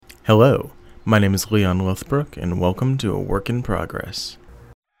Hello, my name is Leon Lothbrook, and welcome to A Work in Progress.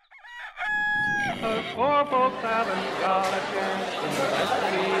 Poor folks haven't got a chance unless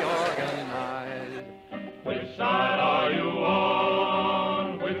we organize. Which side are you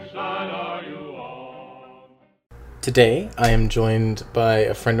on? Which side are you on? Today, I am joined by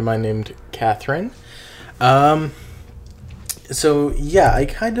a friend of mine named Katherine. I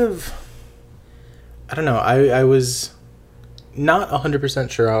don't know, I was not 100%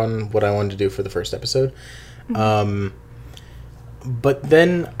 sure on what I wanted to do for the first episode. But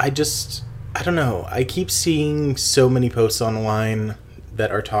then I don't know, I keep seeing so many posts online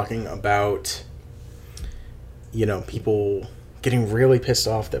that are talking about, you know, people getting really pissed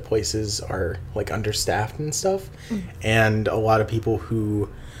off that places are, like, understaffed and stuff. And a lot of people who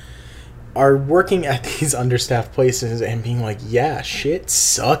are working at these understaffed places and being like, yeah, shit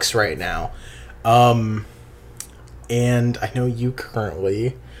sucks right now. And I know you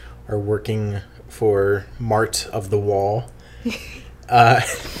currently are working for Mart of the Wall.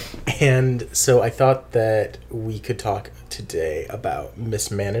 And so I thought that we could talk today about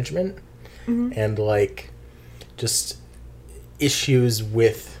mismanagement and, like, just issues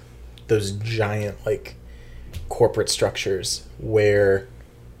with those giant, like, corporate structures where,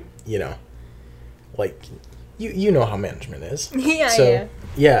 you know, like, you know how management is.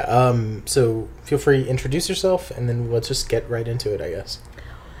 So feel free to introduce yourself, and then let's just get right into it, I guess.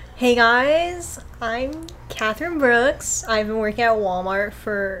 Hey guys, I'm Katherine Brooks. I've been working at Walmart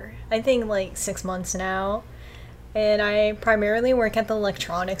for, I think, like 6 months now. And I primarily work at the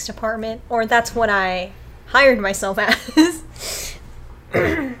electronics department, or that's what I hired myself as.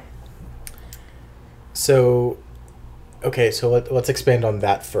 So let's expand on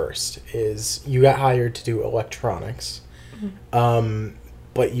that first. Is you got hired to do electronics,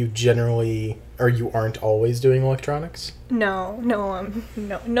 but you aren't always doing electronics? No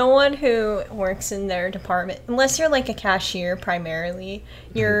one who works in their department, unless you're like a cashier primarily,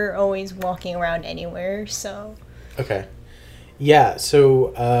 you're always walking around anywhere, so. Okay. Yeah,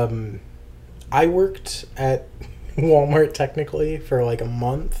 so I worked at Walmart technically for like a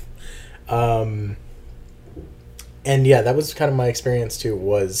month. And yeah, that was kind of my experience too,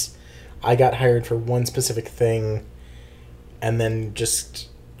 was I got hired for one specific thing and then just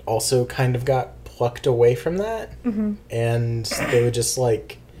also kind of got plucked away from that. And they would just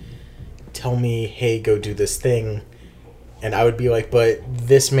like tell me, hey, go do this thing. And I would be like, but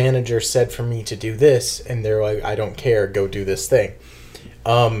this manager said for me to do this. And they're like, I don't care, go do this thing.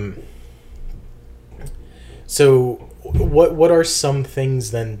 So what are some things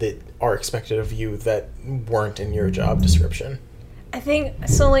then that are expected of you that weren't in your job description? I think,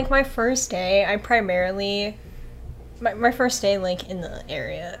 so like my first day, my first day, like, in the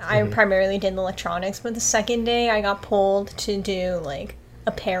area, I primarily did electronics, but the second day I got pulled to do, like,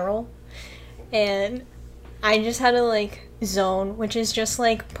 apparel, and I just had to, like, zone, which is just,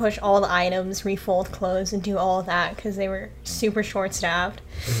 like, push all the items, refold clothes, and do all of that, because they were super short-staffed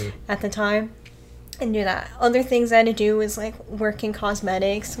at the time, and do that. Other things I had to do was, like, work in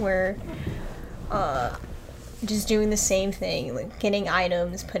cosmetics, where, just doing the same thing, like getting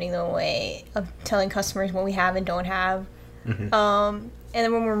items, putting them away, telling customers what we have and don't have. And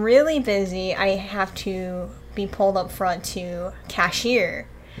then when we're really busy, I have to be pulled up front to cashier.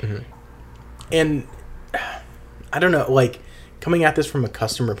 And I don't know, like, coming at this from a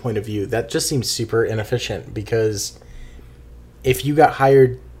customer point of view, that just seems super inefficient, because if you got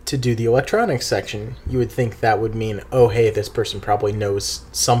hired to do the electronics section, you would think that would mean, oh, hey, this person probably knows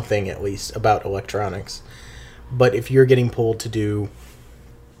something at least about electronics. But if you're getting pulled to do,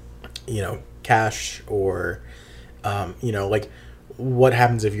 you know, cash or, you know, like, what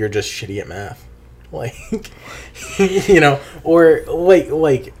happens if you're just shitty at math? Like, you know, or,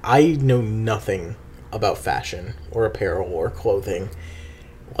 like, I know nothing about fashion or apparel or clothing.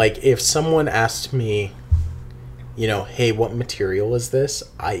 Like, if someone asked me, you know, hey, what material is this?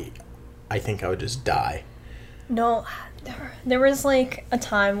 I think I would just die. No, there was, like, a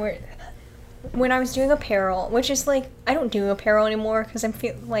time where, when I was doing apparel, which is, like, I don't do apparel anymore, because I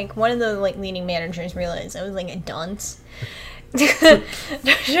feel like one of the, like, leading managers realized I was, like, a dunce.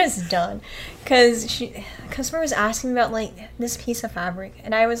 Just done. Because customer was asking about, like, this piece of fabric,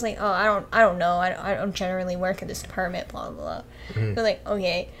 and I was like, oh, I don't know, I don't generally work in this department, blah, blah, blah. They're like,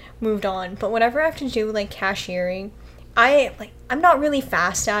 okay, moved on. But whenever I have to do, like, cashiering, I'm not really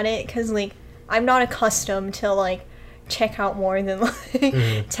fast at it, because, like, I'm not accustomed to, like, check out more than,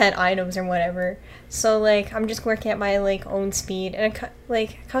 like, 10 items or whatever. So, like, I'm just working at my, like, own speed, and,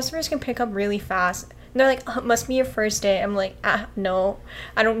 like, customers can pick up really fast. And they're like, oh, must be your first day. I'm like, no,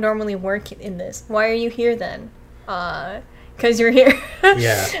 I don't normally work in this. Why are you here then? because you're here.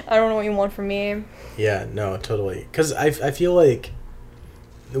 Yeah. I don't know what you want from me. Yeah, no, totally. Because I feel like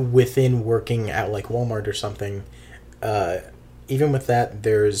within working at like Walmart or something, even with that,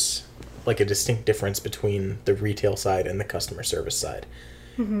 there's like a distinct difference between the retail side and the customer service side.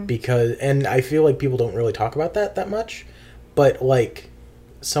 Because, and I feel like people don't really talk about that much, but like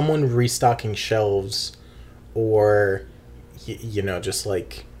someone restocking shelves or, you know, just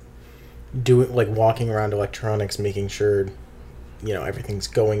like doing, like walking around electronics, making sure, you know, everything's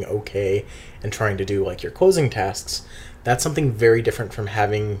going okay and trying to do like your closing tasks. That's something very different from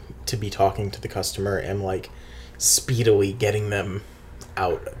having to be talking to the customer and like speedily getting them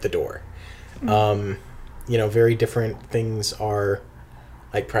out the door. You know, very different things are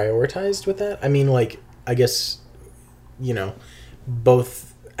like prioritized with that. I mean, like, I guess, you know,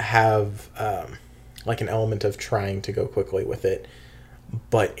 both have like an element of trying to go quickly with it,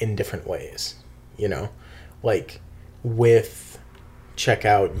 but in different ways, you know, like with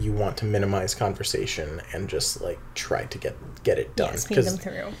checkout, you want to minimize conversation and just like try to get it done. Yeah, speed them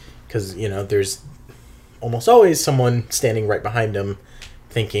through. Because, you know, there's almost always someone standing right behind them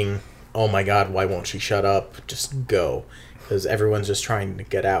thinking, oh my God, why won't she shut up? Just go. Because everyone's just trying to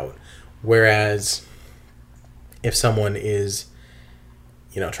get out. Whereas if someone is,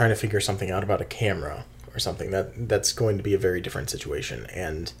 you know, trying to figure something out about a camera or something, that's going to be a very different situation.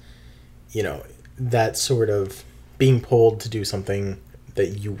 And, you know, that sort of being pulled to do something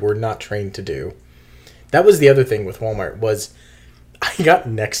that you were not trained to do. That was the other thing with Walmart was I got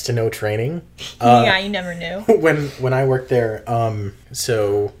next to no training. Yeah, you never knew. When I worked there,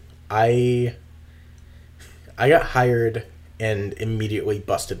 so I got hired and immediately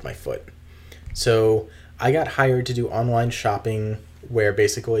busted my foot. So I got hired to do online shopping where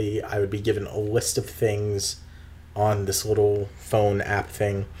basically I would be given a list of things on this little phone app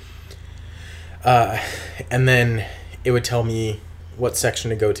thing. And then it would tell me what section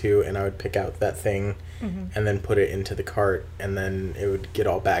to go to, and I would pick out that thing and then put it into the cart, and then it would get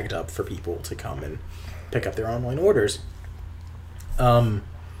all bagged up for people to come and pick up their online orders.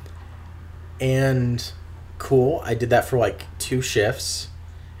 And cool, I did that for like 2 shifts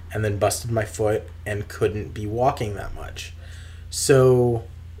and then busted my foot and couldn't be walking that much. So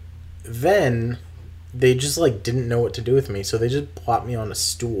then they just like didn't know what to do with me, so they just plopped me on a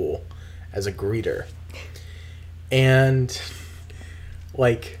stool as a greeter. And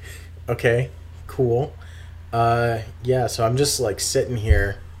like, okay, cool. Yeah, so I'm just like sitting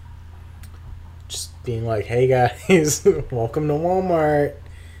here just being like, hey guys, welcome to Walmart.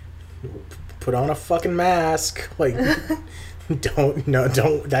 Put on a fucking mask. Like, don't,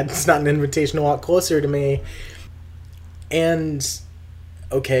 that's not an invitation to walk closer to me. And,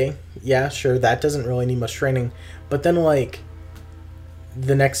 okay, yeah, sure, that doesn't really need much training. But then, like,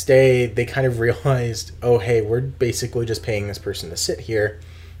 the next day, they kind of realized, oh, hey, we're basically just paying this person to sit here.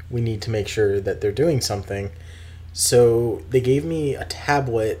 We need to make sure that they're doing something. So they gave me a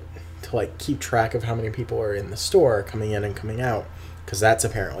tablet to, like, keep track of how many people are in the store coming in and coming out. Because that's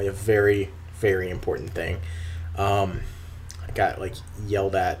apparently a very, very important thing. I got, like,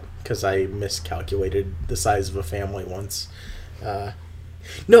 yelled at because I miscalculated the size of a family once.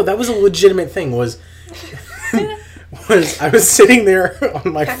 No, that was a legitimate thing, was I was sitting there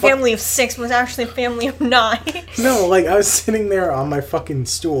on my... A family of 6 was actually a family of 9. No, like, I was sitting there on my fucking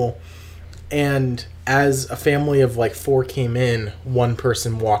stool, and as a family of, like, 4 came in, one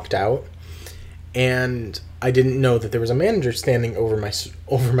person walked out, and I didn't know that there was a manager standing over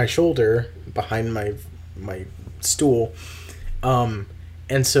my shoulder behind my stool.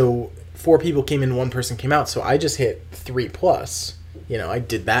 And so 4 people came in, 1 person came out, so I just hit 3+. You know, I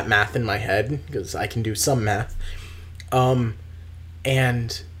did that math in my head because I can do some math.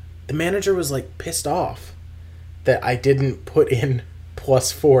 And the manager was like pissed off that I didn't put in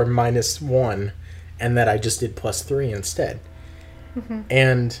 +4 -1 and that I just did +3 instead.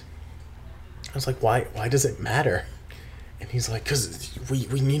 And I was like, why does it matter? And he's like, because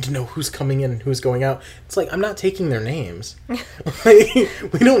we need to know who's coming in and who's going out. It's like, I'm not taking their names. Like,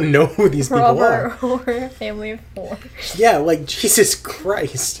 we don't know who these people are. We're a family of 4. Yeah, like, Jesus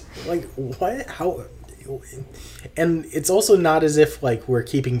Christ. Like, what? How? And it's also not as if, like, we're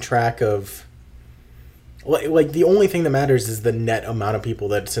keeping track of... Like, the only thing that matters is the net amount of people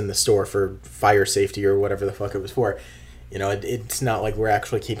that's in the store for fire safety or whatever the fuck it was for. You know, it's not like we're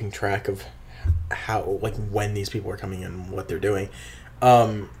actually keeping track of how, like, when these people are coming in and what they're doing.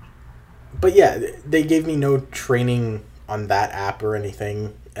 But yeah, they gave me no training on that app or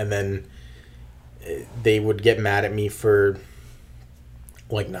anything, and then they would get mad at me for,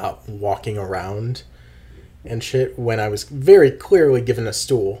 like, not walking around and shit when I was very clearly given a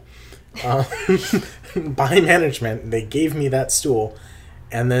stool. by management. They gave me that stool,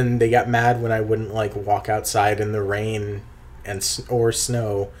 and then they got mad when I wouldn't like walk outside in the rain or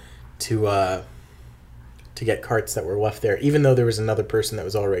snow to get carts that were left there, even though there was another person that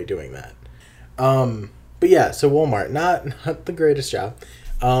was already doing that. But yeah, so Walmart, not the greatest job,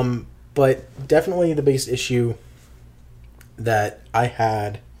 but definitely the biggest issue that I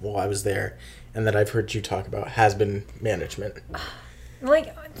had while I was there, and that I've heard you talk about, has been management.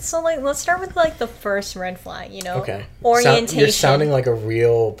 Let's start with the first red flag, Okay. Orientation. You're sounding like a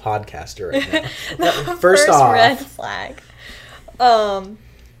real podcaster right now. The First off, red flag,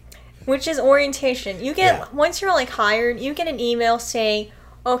 which is orientation. You get once you're hired, you get an email saying,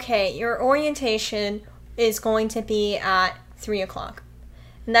 okay, your orientation is going to be at 3:00,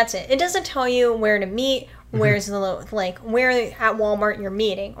 and that's it. It doesn't tell you where to meet, where's the where at Walmart you're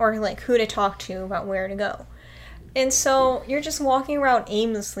meeting, or who to talk to about where to go. And so you're just walking around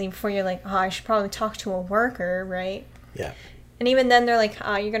aimlessly before you're oh, I should probably talk to a worker, right? Yeah. And even then they're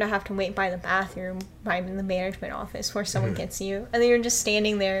you're gonna have to wait by the bathroom, by the management office where someone gets you, and then you're just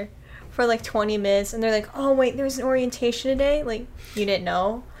standing there for 20 minutes, and they're oh wait, there's an orientation today, you didn't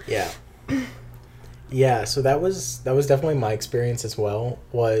know. Yeah. Yeah, so that was definitely my experience as well.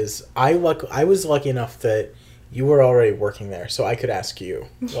 I was lucky enough that you were already working there, so I could ask you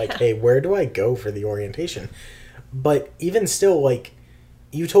hey, where do I go for the orientation? But even still,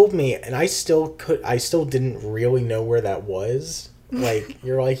 you told me, and I still didn't really know where that was.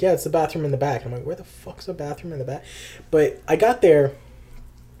 You're yeah, it's the bathroom in the back. I'm where the fuck's the bathroom in the back? But I got there,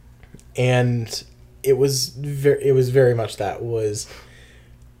 and it was very much that was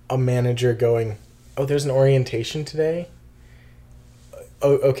a manager going, oh, there's an orientation today?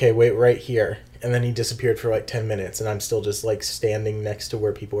 Oh, okay, wait right here. And then he disappeared for 10 minutes, and I'm still just standing next to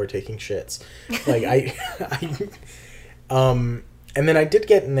where people are taking shits. And then I did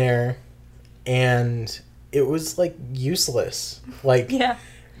get in there, and it was useless. Yeah.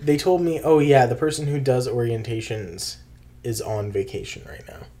 They told me, oh yeah, the person who does orientations is on vacation right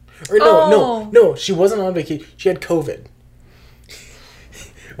now. Or no, she wasn't on vacation. She had COVID.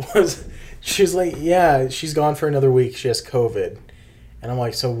 She was yeah, she's gone for another week. She has COVID. And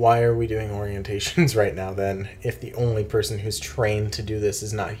I'm so why are we doing orientations right now then, if the only person who's trained to do this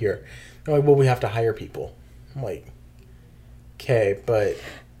is not here? They're well, we have to hire people. I'm okay, but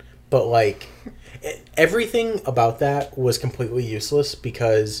everything about that was completely useless,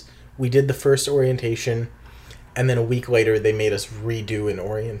 because we did the first orientation, and then a week later they made us redo an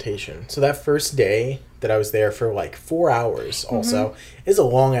orientation. So that first day that I was there for 4 hours also is a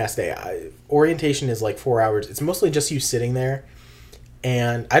long ass day. Orientation is 4 hours. It's mostly just you sitting there.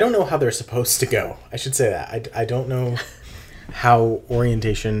 And I don't know how they're supposed to go. I should say that. I don't know how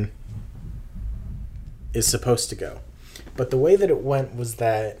orientation is supposed to go. But the way that it went was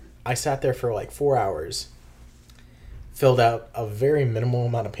that I sat there for 4 hours, filled out a very minimal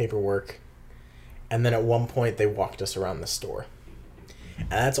amount of paperwork, and then at one point they walked us around the store.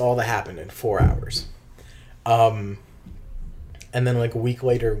 And that's all that happened in 4 hours. And then a week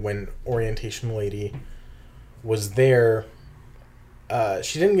later, when orientation lady was there,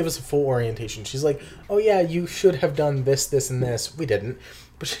 she didn't give us a full orientation. She's oh yeah, you should have done this, this, and this. We didn't.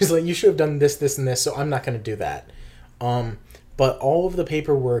 But she's you should have done this, this, and this, so I'm not going to do that. But all of the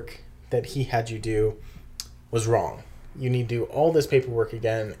paperwork that he had you do was wrong. You need to do all this paperwork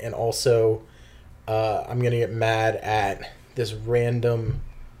again, and also I'm going to get mad at this random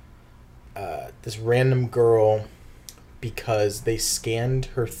girl because they scanned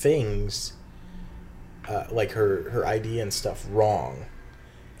her things, her ID and stuff, wrong.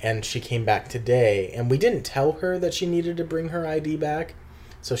 And she came back today, and we didn't tell her that she needed to bring her ID back,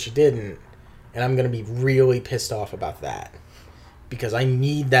 so she didn't. And I'm going to be really pissed off about that, because I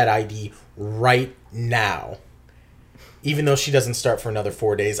need that ID right now. Even though she doesn't start for another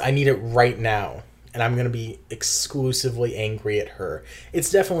 4 days, I need it right now. And I'm going to be exclusively angry at her.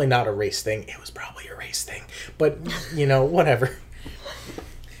 It's definitely not a race thing. It was probably a race thing. But, whatever.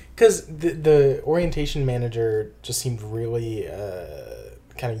 Because the orientation manager just seemed really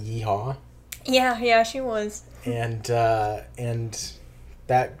kind of yeehaw. Yeah, she was. And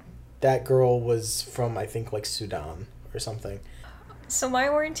that girl was from, I think, Sudan or something. So my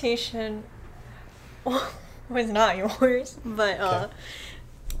orientation was not yours, but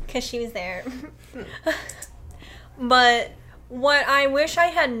because she was there. But what I wish I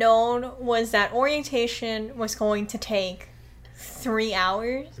had known was that orientation was going to take 3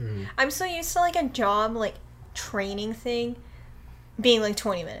 hours. I'm so used to a job training thing being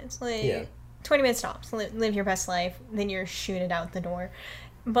 20 minutes. 20 minutes tops. Live your best life, then you're shooted out the door.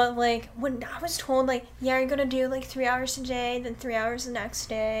 But, like, when I was told, like, yeah, you're gonna do, like, 3 hours today, then 3 hours the next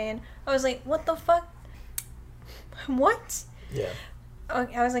day, and I was like, what the fuck? What? Yeah.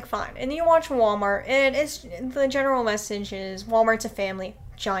 Okay, I was like, fine. And you watch Walmart, and it's, the general message is, Walmart's a family.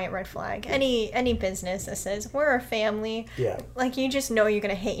 Giant red flag. Any business that says, we're a family, Yeah. like, you just know you're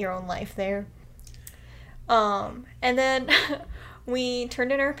gonna hate your own life there. And then we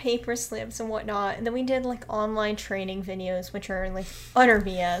turned in our paper slips and whatnot, and then we did, like, online training videos, which are, like, utter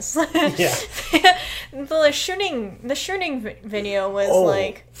BS. Yeah. The shooting video was,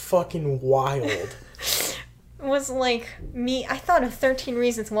 like... fucking wild. Was, like, me... I thought of 13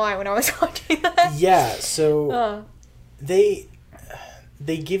 Reasons Why when I was watching that. Yeah, so... They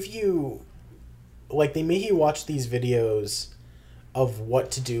give you... Like, they make you watch these videos of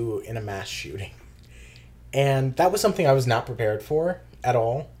what to do in a mass shooting. And that was something I was not prepared for at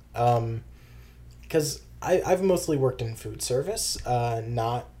all. Because I've mostly worked in food service,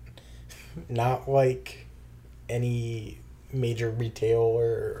 not like any major retail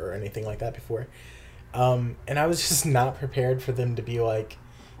or anything like that before. And I was just not prepared for them to be like,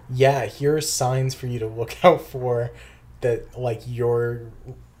 yeah, here are signs for you to look out for that, like, your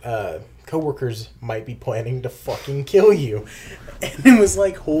coworkers might be planning to fucking kill you. And it was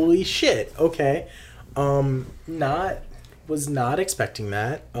like, holy shit, okay. Was not expecting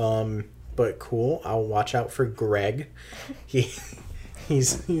that. But cool. I'll watch out for Greg.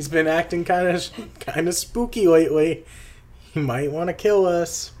 He's been acting kind of spooky lately. He might want to kill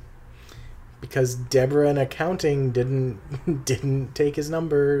us because Deborah in accounting didn't take his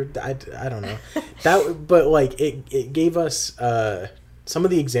number. I don't know. But like it gave us some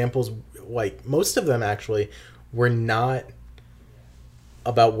of the examples, like most of them actually were not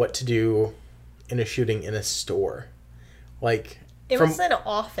about what to do in a shooting in a store. Like it was an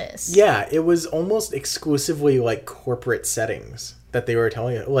office. Yeah, it was almost exclusively like corporate settings that they were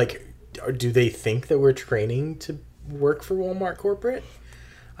telling you. Like, do they think that we're training to work for Walmart corporate?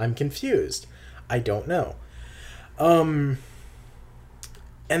 I'm confused. I don't know. And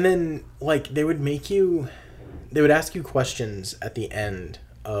then like they would ask you questions at the end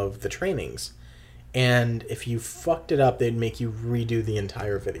of the trainings, and if you fucked it up, they'd make you redo the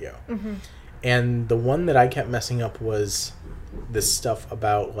entire video. Mm-hmm. And the one that I kept messing up was this stuff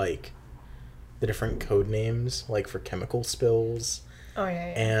about, like, the different code names, like, for chemical spills. Oh,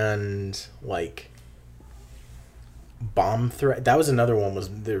 yeah. And, like, bomb threat. That was another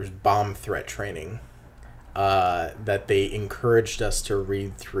one, there was bomb threat training that they encouraged us to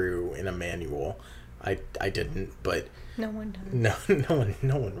read through in a manual. I didn't, but... No one does.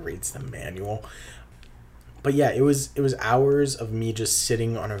 No one reads the manual. But yeah, it was hours of me just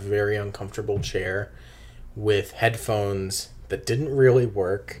sitting on a very uncomfortable chair with headphones that didn't really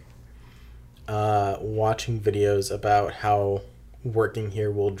work, watching videos about how working here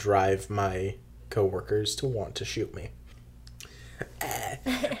will drive my coworkers to want to shoot me. Can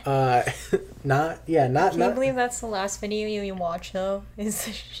you believe that's the last video you watch though? Is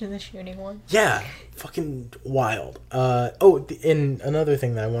the shooting one? Yeah, fucking wild. And another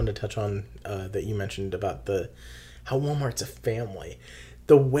thing that I wanted to touch on that you mentioned about how Walmart's a family,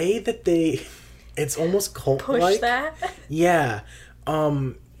 the way that it's almost cult-like. Push that. Yeah,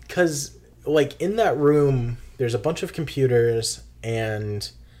 because like in that room, there's a bunch of computers,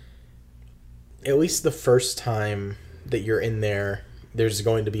 and at least the first time that you're in there, there's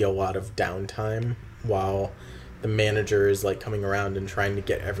going to be a lot of downtime while the manager is like coming around and trying to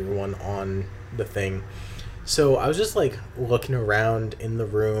get everyone on the thing. So I was just like looking around in the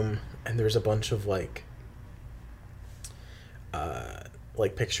room, and there's a bunch of like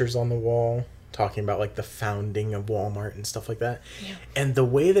pictures on the wall talking about like the founding of Walmart and stuff like that. Yeah. And the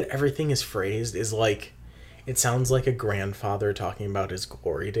way that everything is phrased is like, it sounds like a grandfather talking about his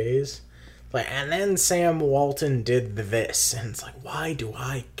glory days. Like, and then Sam Walton did this, and it's like, why do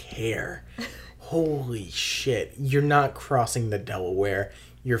I care? Holy shit. You're not crossing the Delaware.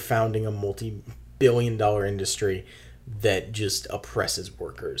 You're founding a multi-billion-dollar industry that just oppresses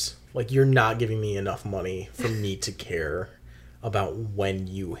workers. Like, you're not giving me enough money for me to care about when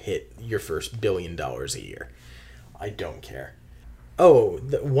you hit your first $1 billion a year. I don't care. Oh,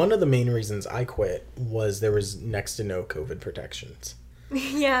 one of the main reasons I quit was there was next to no COVID protections.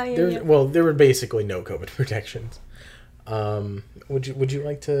 Yeah. Well, there were basically no COVID protections. Would you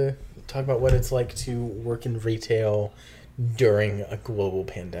like to talk about what it's like to work in retail during a global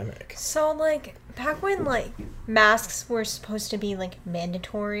pandemic? So, like, back when, like, masks were supposed to be, like,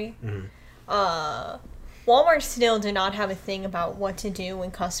 mandatory, Walmart still did not have a thing about what to do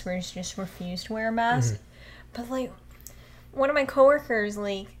when customers just refused to wear a mask. Mm-hmm. But, like, one of my coworkers,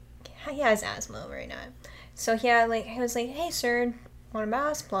 like, he has asthma right now. So, he was like, hey, sir, want a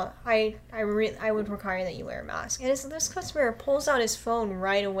mask? Blah. I would require that you wear a mask. And this customer pulls out his phone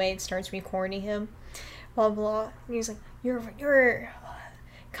right away and starts recording him. Blah, blah. And he's like, you're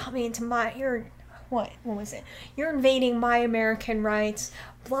coming into my, what was it? You're invading my American rights.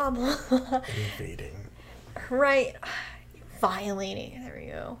 Blah, blah. Invading. Right. Violating. There we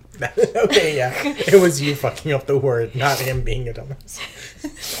go. Okay, yeah. It was you fucking up the word, not him being a dumbass.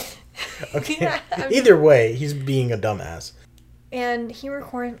 Okay. Yeah, either way, he's being a dumbass. And he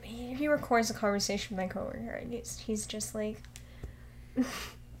records a conversation with my coworker, and he's just like...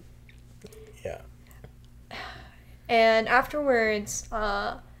 Yeah. And afterwards,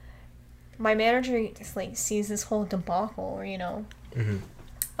 my manager just, like, sees this whole debacle, you know?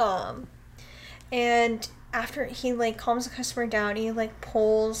 Mm-hmm. And after he, like, calms the customer down, he, like,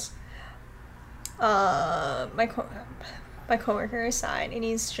 pulls my coworker aside, and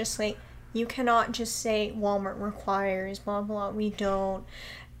he's just like, you cannot just say Walmart requires, blah, blah, we don't.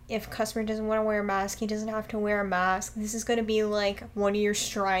 If a customer doesn't want to wear a mask, he doesn't have to wear a mask. This is going to be, like, one of your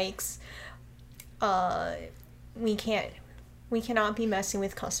strikes. We cannot be messing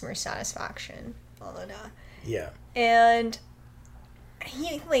with customer satisfaction, blah, blah, blah. Yeah. And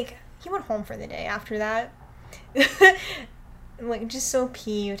he went home for the day after that. Like, just so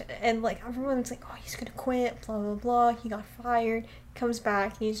peeved. And, like, everyone's like, oh, he's gonna quit, blah, blah, blah. He got fired. Comes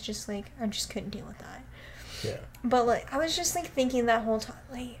back. He's just like, I just couldn't deal with that. Yeah. But, like, I was just, like, thinking that whole time,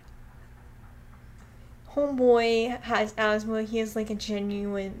 like, homeboy has asthma. He has, like, a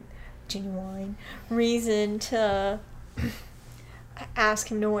genuine reason to ask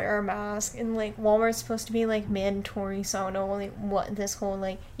him to wear a mask. And, like, Walmart's supposed to be, like, mandatory, so I don't know, like, what this whole,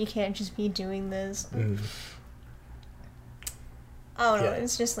 like, you can't just be doing this. I don't know,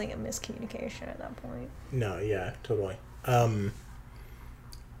 it's just, like, a miscommunication at that point. No, yeah, totally.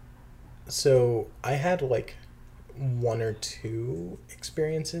 So I had, like, 1 or 2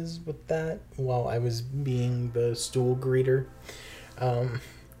 experiences with that while I was being the stool greeter.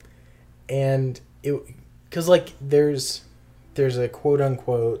 And it, cause, like, there's a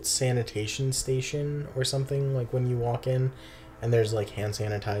quote-unquote sanitation station or something, like, when you walk in, and there's, like, hand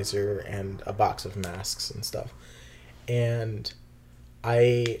sanitizer and a box of masks and stuff. And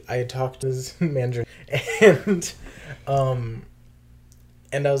I had talked to his manager, and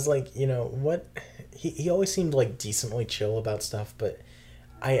I was like, you know, what, he always seemed, like, decently chill about stuff, but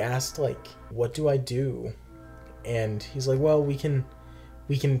I asked, like, what do I do? And he's like, well, we can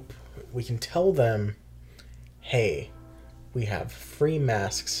tell them, hey, we have free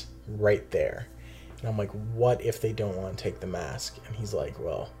masks right there. And I'm like, what if they don't want to take the mask? And he's like,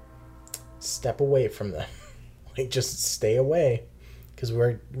 well, step away from them. Like, just stay away, because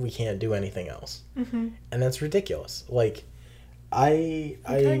we can't do anything else. Mm-hmm. And that's ridiculous. Like, I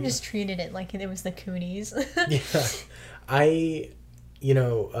kind of just treated it like it was the cooties. Yeah.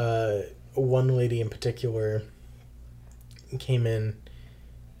 One lady in particular came in,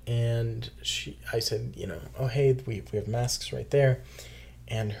 and I said, you know, oh, hey, we have masks right there.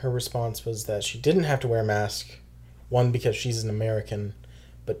 And her response was that she didn't have to wear a mask, 1, because she's an American,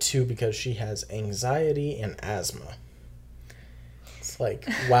 but 2, because she has anxiety and asthma. It's like,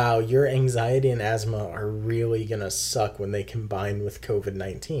 wow, your anxiety and asthma are really going to suck when they combine with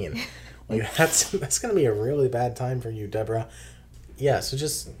COVID-19. Like, that's going to be a really bad time for you, Deborah. Yeah, so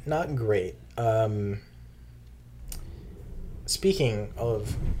just not great. Speaking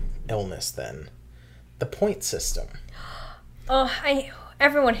of illness, then, the point system. Oh,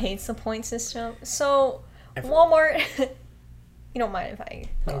 everyone hates the point system. So, Walmart... You don't mind if I...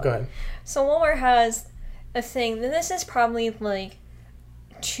 Oh, go ahead. So, Walmart has a thing. This is probably, like,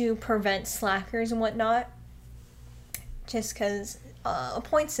 to prevent slackers and whatnot. Just because a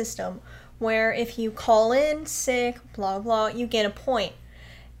point system where if you call in sick, blah, blah, you get a point.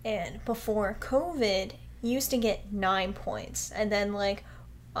 And before COVID, you used to get 9 points. And then, like,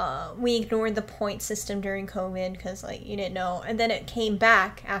 we ignored the point system during COVID because, like, you didn't know. And then it came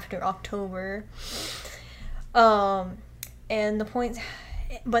back after October. And the points,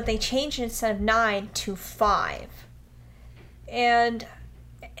 but they changed it instead of 9 to 5. And,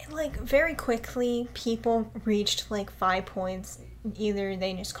 like, very quickly, people reached, like, 5 points. Either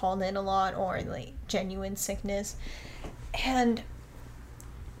they just called in a lot or, like, genuine sickness. And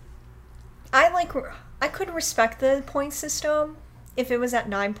I could respect the point system if it was at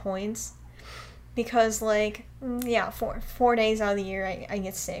 9 points. Because, like, yeah, 4 days out of the year I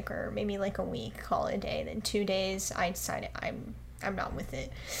get sick, or maybe, like, a week, call it a day. Then 2 days I decided I'm not with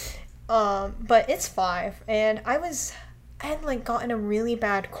it. But it's 5, and I had, like, gotten a really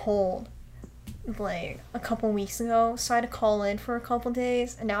bad cold, like, a couple weeks ago, so I had to call in for a couple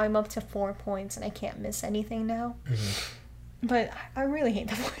days, and now I'm up to 4 points, and I can't miss anything now. Mm-hmm. But I really hate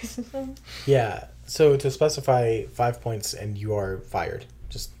the voice system. Yeah. So to specify 5 points and you are fired.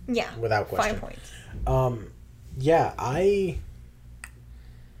 Just without question. 5 points. Yeah,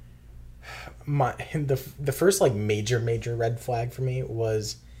 the first like major red flag for me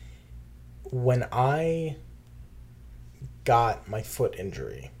was when I got my foot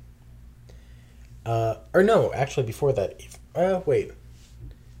injury. Or no, actually before that. Wait.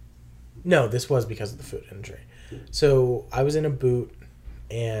 No, this was because of the foot injury. So I was in a boot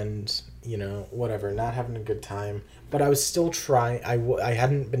and, you know, whatever, not having a good time. But I was still trying. I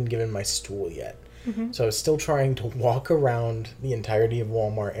hadn't been given my stool yet. Mm-hmm. So I was still trying to walk around the entirety of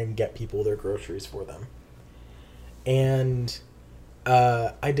Walmart and get people their groceries for them. And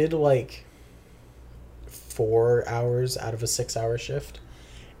I did like 4 hours out of a 6-hour shift.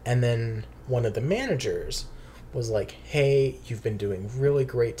 And then one of the managers was like, hey, you've been doing really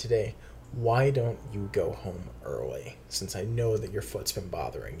great today. Why don't you go home early, since I know that your foot's been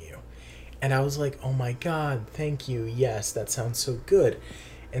bothering you? And I was like, oh my God, thank you. Yes, that sounds so good.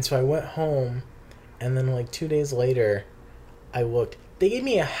 And so I went home, and then like 2 days later, I looked. They gave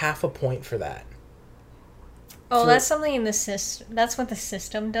me a 0.5 point for that. Oh, that's something in the system. That's what the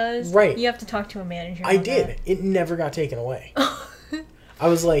system does. Right. You have to talk to a manager. I did. It never got taken away. I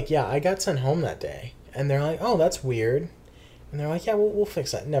was like, yeah, I got sent home that day. And they're like, oh, that's weird. And they're like, yeah, we'll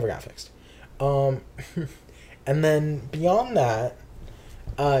fix that. Never got fixed. And then beyond that,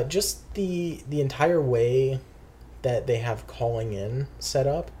 just the entire way that they have calling in set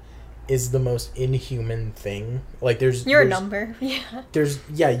up is the most inhuman thing. Like there's a number. Yeah.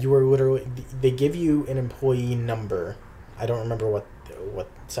 You are literally, they give you an employee number. I don't remember what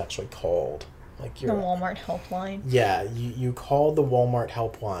it's actually called. Like the Walmart helpline. Yeah, you call the Walmart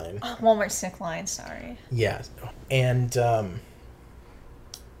helpline. Oh, Walmart sick line, sorry. Yeah. And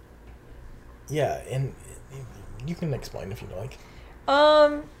yeah, and you can explain if you like.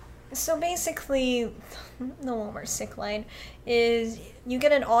 So basically, the Walmart sick line is you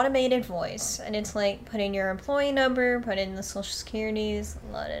get an automated voice, and it's like put in your employee number, put in the social securities,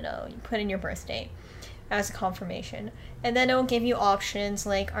 you put in your birth date as a confirmation. And then it'll give you options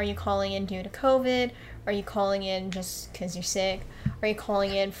like, are you calling in due to COVID? Are you calling in just because you're sick? Are you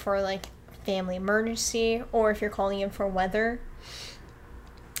calling in for like family emergency? Or if you're calling in for weather?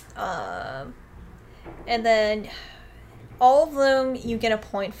 And then all of them you get a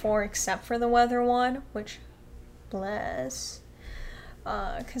point for except for the weather one, which, bless.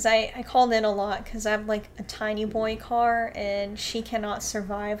 Because I called in a lot because I have like a tiny boy car and she cannot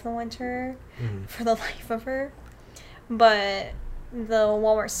survive the winter for the life of her. But the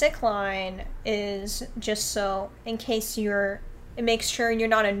Walmart sick line is just so in case it makes sure you're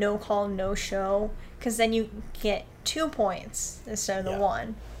not a no call, no show, because then you get 2 points instead of the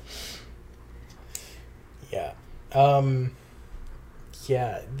 1. Yeah.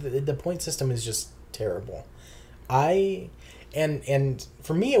 Yeah, the point system is just terrible. And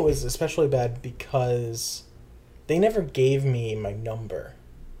for me it was especially bad because they never gave me my number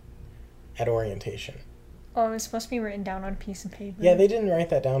at orientation. Oh, it was supposed to be written down on a piece of paper. Yeah, they didn't write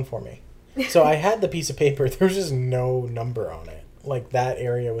that down for me. So I had the piece of paper, there was just no number on it. Like that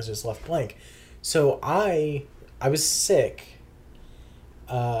area was just left blank. So I was sick.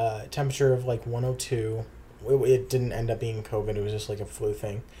 Temperature of like 102. It didn't end up being COVID. It was just like a flu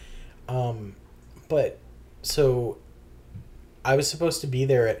thing. But so I was supposed to be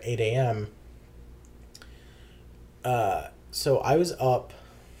there at 8 a.m. So I was up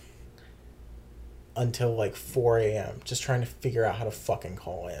until like 4 a.m. just trying to figure out how to fucking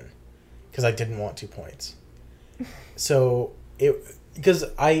call in because I didn't want 2 points. So because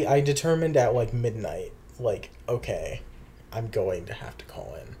I determined at like midnight, like, okay, I'm going to have to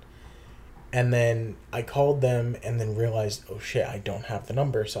call in. And then I called them and then realized, oh shit, I don't have the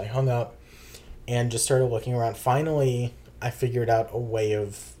number. So I hung up and just started looking around. Finally, I figured out a way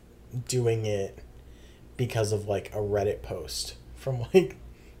of doing it because of like a Reddit post from like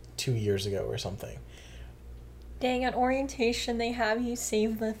 2 years ago or something. Dang, at orientation they have you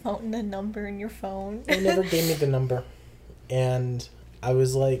save the number in your phone. They never gave me the number. And I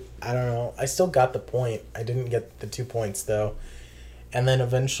was like, I don't know. I still got the point. I didn't get the 2 points though. And then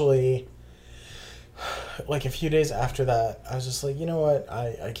eventually, like a few days after that, I was just like, you know what?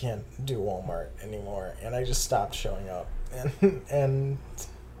 I can't do Walmart anymore. And I just stopped showing up. And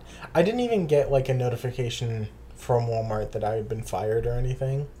I didn't even get like a notification from Walmart that I had been fired or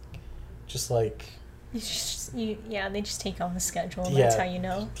anything. Just like... they just take off the schedule. And that's how you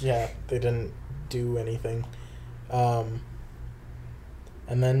know. Yeah, they didn't do anything. And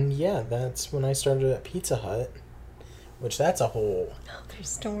then, that's when I started at Pizza Hut, which that's a whole Other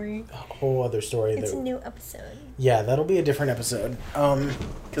story. other story. It's a new episode. Yeah, that'll be a different episode.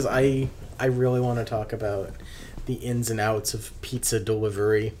 Because I really want to talk about the ins and outs of pizza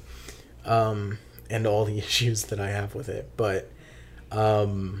delivery, and all the issues that I have with it. But,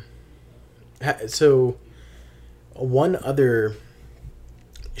 so one other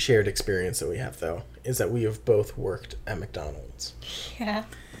shared experience that we have, though, is that we have both worked at McDonald's. Yeah.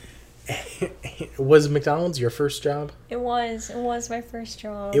 Was McDonald's your first job? It was my first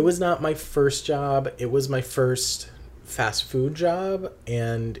job. It was not my first job. It was my first fast food job,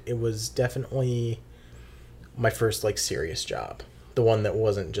 and it was definitely my first, like, serious job. The one that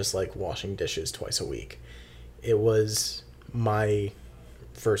wasn't just, like, washing dishes twice a week. It was my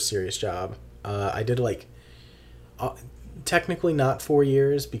first serious job. I did, like, technically not 4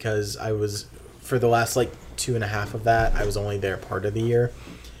 years, because I was, for the last, like, 2.5 of that, I was only there part of the year.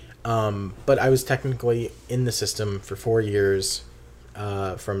 But I was technically in the system for 4 years,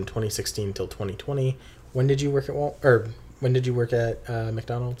 from 2016 till 2020. When did you work at when did you work at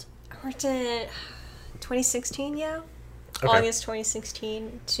McDonald's? I worked at 2016, yeah. Okay. August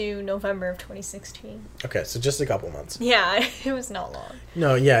 2016 to November of 2016. Okay, so just a couple months. Yeah, it was not long.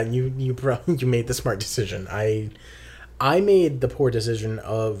 No, yeah, you made the smart decision. I made the poor decision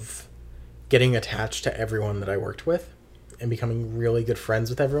of getting attached to everyone that I worked with and becoming really good friends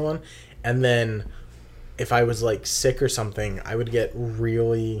with everyone. And then if I was, like, sick or something, I would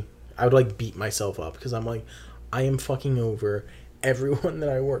like beat myself up, because I'm like, I am fucking over everyone that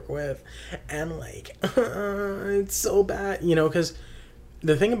I work with, and, like, it's so bad, you know, because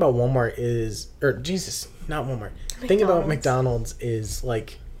the thing about Walmart is, or Jesus, not Walmart. The thing about McDonald's is,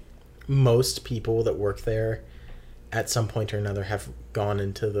 like, most people that work there at some point or another have gone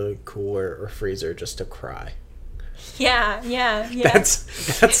into the cooler or freezer just to cry. Yeah.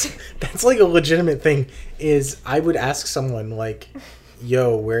 That's like a legitimate thing. Is I would ask someone, like,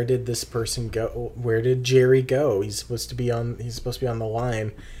 yo, where did this person go? Where did Jerry go? He's supposed to be on the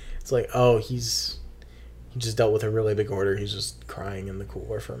line. It's like, oh, he just dealt with a really big order. He's just crying in the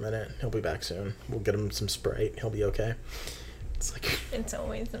cooler for a minute. He'll be back soon. We'll get him some Sprite. He'll be okay. It's like, it's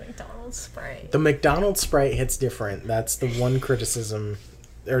always the McDonald's Sprite. The McDonald's Sprite hits different. That's the one criticism,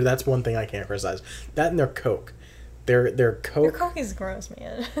 or that's one thing I can't criticize. That and their Coke. Their Coke. Your Coke is gross,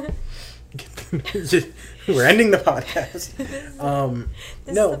 man. We're ending the podcast. This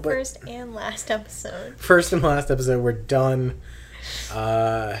is the first and last episode. First and last episode. We're done.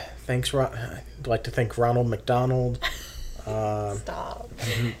 Thanks, I'd like to thank Ronald McDonald. Stop.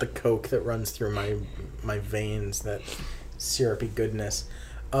 The Coke that runs through my veins, that syrupy goodness.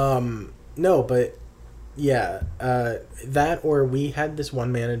 No, but yeah, that, or we had this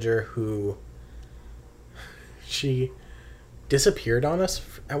one manager who, she disappeared on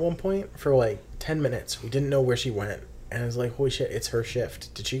us at one point for like 10 minutes. We didn't know where she went. And I was like, holy shit, it's her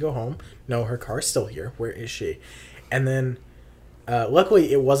shift. Did she go home? No, her car's still here. Where is she? And then,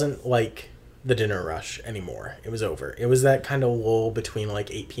 luckily, it wasn't like the dinner rush anymore. It was over. It was that kind of lull between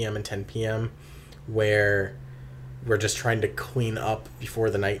like 8 p.m. and 10 p.m. where we're just trying to clean up before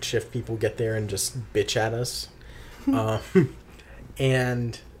the night shift people get there and just bitch at us.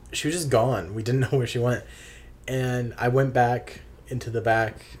 And she was just gone. We didn't know where she went. And I went back into the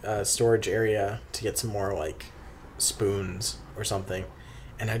back storage area to get some more, like, spoons or something.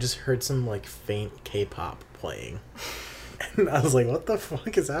 And I just heard some, like, faint K-pop playing. And I was like, what the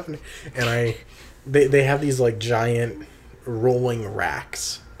fuck is happening? And they have these, like, giant rolling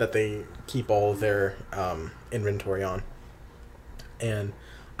racks that they keep all of their inventory on. And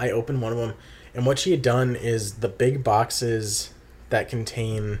I opened one of them. And what she had done is the big boxes that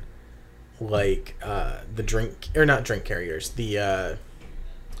contain, like, the drink, or not drink carriers, the,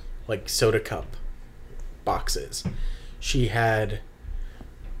 like, soda cup boxes. She had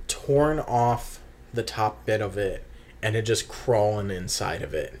torn off the top bit of it and had just crawling inside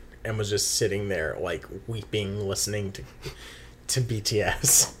of it and was just sitting there, like, weeping, listening to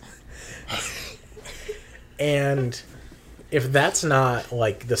BTS. And if that's not,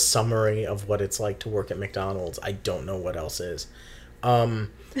 like, the summary of what it's like to work at McDonald's, I don't know what else is.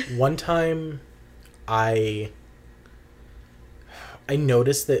 One time I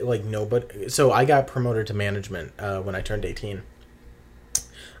noticed that, like, nobody... So I got promoted to management when I turned 18.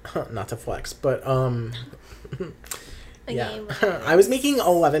 Not to flex, but, yeah. I was making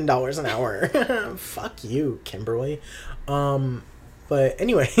 $11 an hour. Fuck you, Kimberly. But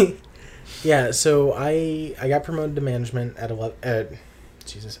anyway, yeah, so I got promoted to management at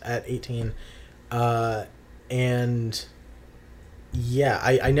 18. And... yeah,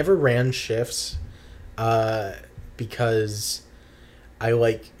 I never ran shifts because I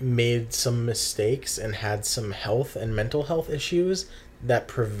like made some mistakes and had some health and mental health issues that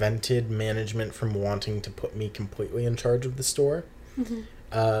prevented management from wanting to put me completely in charge of the store.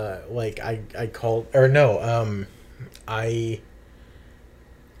 Like I called, or no, I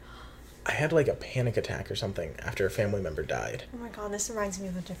had like a panic attack or something after a family member died. Oh my god, this reminds me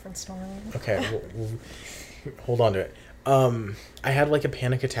of a different story. Okay, we'll hold on to it. I had like a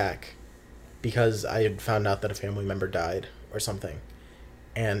panic attack because I had found out that a family member died or something.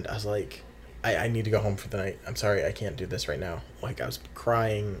 And I was like, I need to go home for the night. I'm sorry, I can't do this right now. Like, I was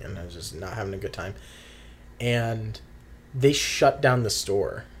crying and I was just not having a good time. And they shut down the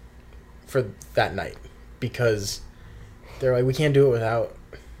store for that night because they're like, we can't do it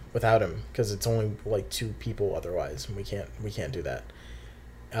without him because it's only like 2 people otherwise, and we can't do that.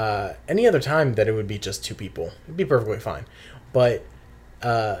 Any other time that it would be just 2 people, it'd be perfectly fine. But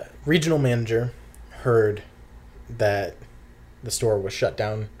regional manager heard that the store was shut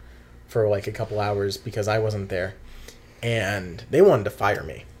down for like a couple hours because I wasn't there, and they wanted to fire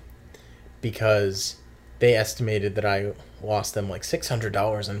me because they estimated that I lost them like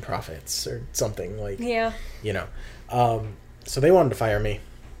 $600 in profits or something, like, Yeah. you know. So they wanted to fire me.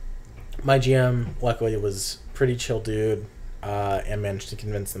 My GM, luckily, was pretty chill dude, and managed to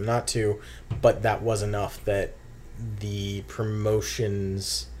convince them not to, but that was enough that the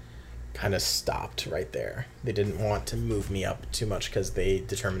promotions kind of stopped right there. They didn't want to move me up too much because they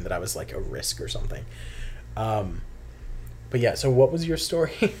determined that I was like a risk or something. But yeah, so what was your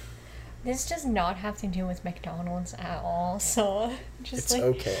story? This does not have to do with McDonald's at all, so just It's like...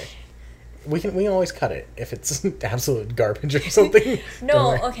 okay. We can always cut it if it's absolute garbage or something. Don't No,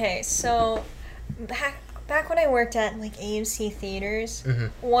 worry. okay, so back when I worked at like AMC theaters, Mhm.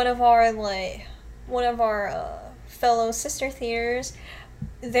 one of our fellow sister theaters,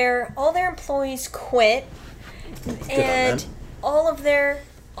 all their employees quit, and them. all of their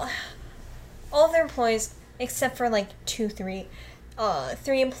employees except for like 3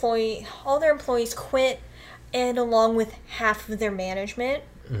 all their employees quit, and along with half of their management.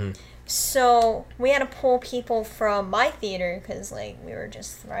 Mhm. So we had to pull people from my theater because like we were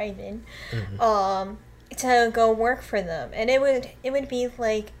just thriving, to go work for them, and it would be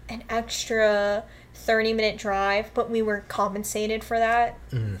like an extra 30-minute drive, but we were compensated for that,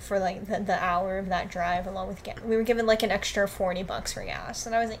 for like the hour of that drive, along with we were given like an extra $40 for gas,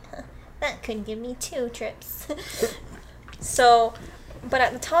 and I was like, that could give me 2 trips. So, but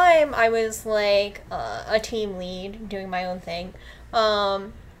at the time I was like a team lead doing my own thing.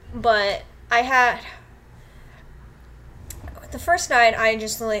 But I had the first night I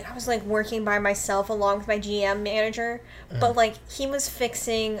was like working by myself along with my GM manager, but like he was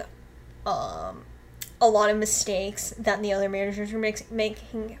fixing a lot of mistakes that the other managers were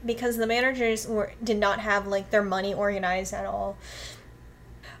making because the managers did not have like their money organized at all.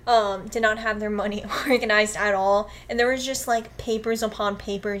 And there was just like papers upon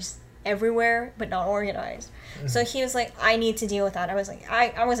papers everywhere, but not organized. So he was like, I need to deal with that. I was like,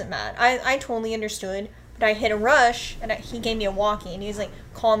 I wasn't mad. I totally understood, but I hit a rush, and he gave me a walkie, and he was like,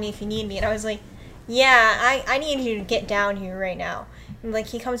 call me if you need me. And I was like, yeah, I need you to get down here right now. And like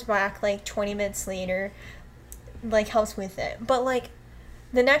he comes back like 20 minutes later, like helps with it. But like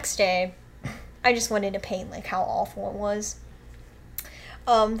the next day, I just wanted to paint like how awful it was.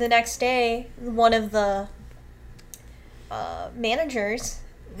 The next day, one of the managers,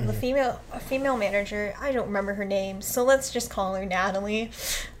 a female manager, I don't remember her name, so let's just call her Natalie.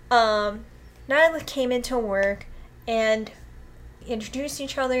 Natalie came into work and introduced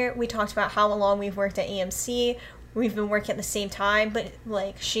each other. We talked about how long we've worked at AMC. We've been working at the same time, but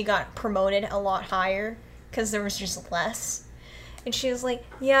like she got promoted a lot higher because there was just less. And she was like,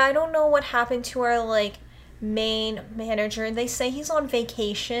 yeah, I don't know what happened to our like main manager. They say he's on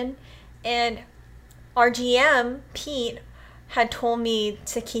vacation, and our GM, Pete, had told me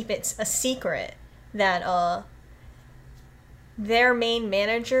to keep it a secret that their main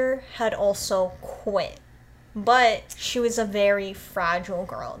manager had also quit. But she was a very fragile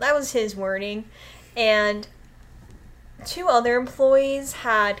girl. That was his wording. And 2 other employees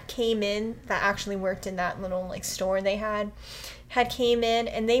had came in that actually worked in that little like store they had came in,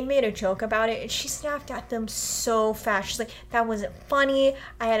 and they made a joke about it, and she snapped at them so fast. She's like, that wasn't funny.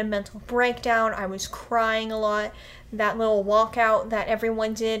 I had a mental breakdown. I was crying a lot. That little walkout that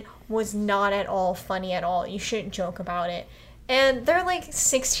everyone did was not at all funny at all. You shouldn't joke about it. And they're like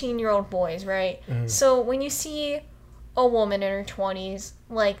 16-year-old boys, right? Mm-hmm. So when you see a woman in her 20s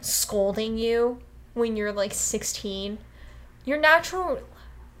like scolding you when you're like 16, your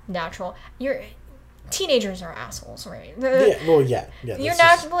teenagers are assholes, right? Yeah, well, yeah.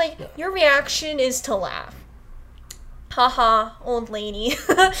 Your reaction is to laugh. Haha, old lady.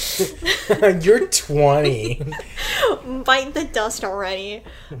 You're 20. Bite the dust already.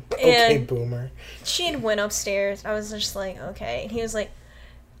 Okay, And boomer. she had went upstairs. I was just like, okay. And he was like,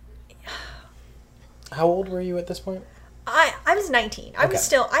 How old were you at this point? I was 19. I Okay. was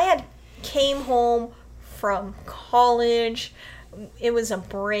still, I had came home from college. It was a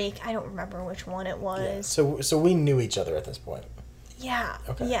break. I don't remember which one it was. Yeah. So we knew each other at this point. Yeah.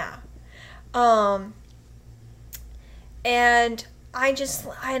 Okay. Yeah. And I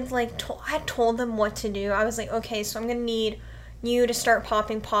had told them what to do. I was like, okay, so I'm gonna need you to start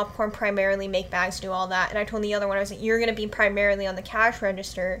popping popcorn, primarily make bags, do all that. And I told the other one, I was like, you're gonna be primarily on the cash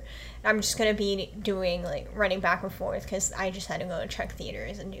register. And I'm just gonna be doing like running back and forth because I just had to go check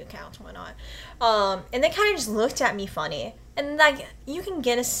theaters and do accounts and whatnot. And they kind of just looked at me funny. And like you can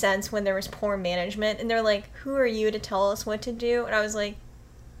get a sense when there was poor management, and they're like, who are you to tell us what to do? And I was like,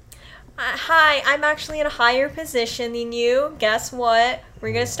 hi, I'm actually in a higher position than you. Guess what?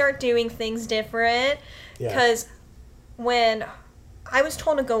 We're going to start doing things different. Because when I was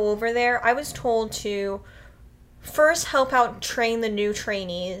told to go over there, I was told to first help out train the new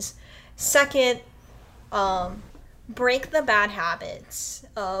trainees. Second, break the bad habits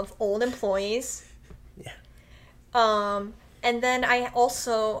of old employees. Yeah. And then I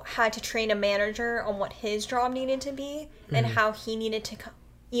also had to train a manager on what his job needed to be and how he needed to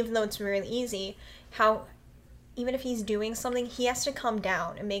even though it's really easy, how even if he's doing something, he has to come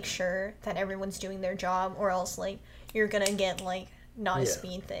down and make sure that everyone's doing their job, or else like you're gonna get like not a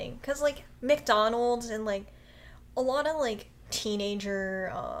speed thing. Because like McDonald's and like a lot of like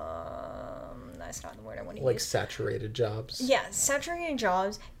teenager that's not the word I want to use. Like saturated jobs. Yeah, saturated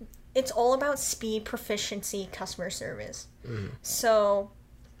jobs. It's all about speed, proficiency, customer service. So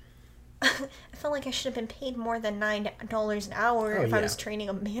I felt like I should have been paid more than $9 an hour if I was training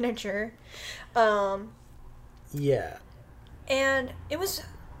a manager. Yeah. And it was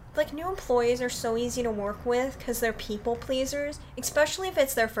like new employees are so easy to work with because they're people pleasers, especially if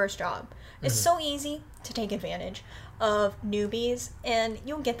it's their first job. It's so easy to take advantage of newbies, and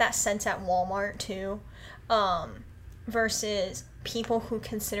you'll get that sense at Walmart too, versus people who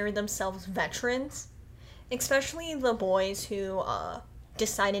consider themselves veterans, especially the boys who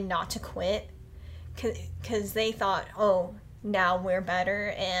decided not to quit because they thought, oh, now we're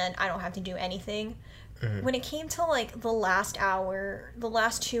better and I don't have to do anything. When it came to like the last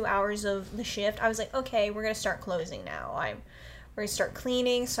 2 hours of the shift, I was like, okay, we're gonna start closing now. We're gonna start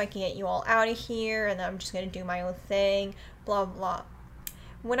cleaning so I can get you all out of here, and then I'm just gonna do my own thing, blah blah.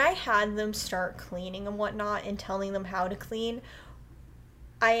 When I had them start cleaning and whatnot and telling them how to clean,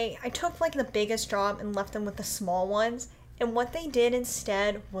 I took like the biggest job and left them with the small ones. And what they did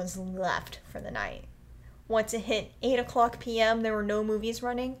instead was left for the night. Once it hit 8 o'clock p.m., there were no movies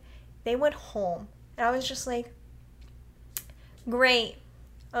running. They went home. And I was just like, great.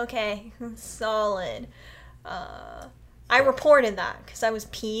 Okay. Solid. I reported that because I was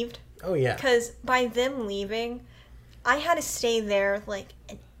peeved. Oh, yeah. Because by them leaving, I had to stay there like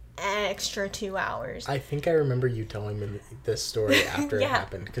an extra 2 hours. I think I remember you telling me this story after it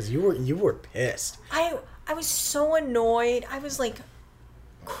happened because you were pissed. I was so annoyed. I was like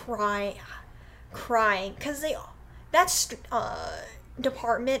crying because that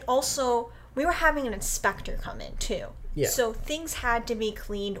department also, we were having an inspector come in too. Yeah. So things had to be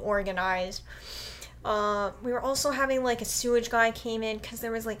cleaned, organized. We were also having like a sewage guy came in because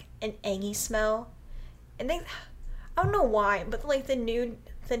there was like an eggy smell, and I don't know why, but like the new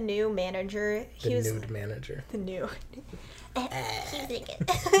manager, the nude manager. The new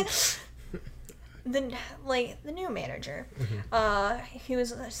manager, he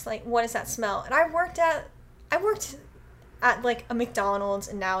was just like, what is that smell? And I worked at like a McDonald's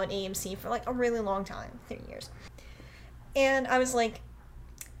and now an AMC for like a really long time, 30 years. And I was like,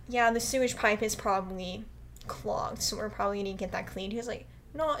 yeah, the sewage pipe is probably clogged, so we're probably going to get that cleaned. He was like,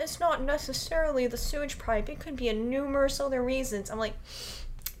 no, it's not necessarily the sewage pipe. It could be a numerous other reasons. I'm like,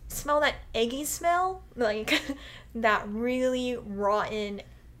 smell that eggy smell? Like, that really rotten,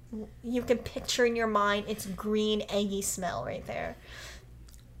 you can picture in your mind, it's green eggy smell right there.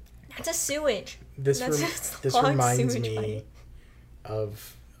 That's a sewage. This reminds me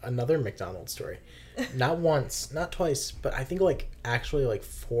of another McDonald's story. Not once, not twice, but I think like actually like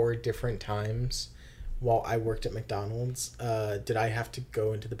 4 different times while I worked at McDonald's, did I have to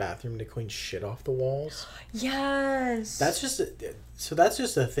go into the bathroom to clean shit off the walls. Yes. That's just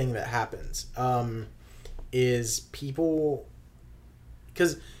a thing that happens. Is people,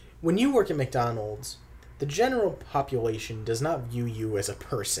 because when you work at McDonald's, the general population does not view you as a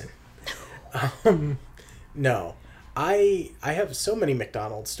person. No. I have so many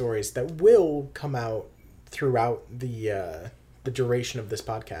McDonald's stories that will come out throughout the duration of this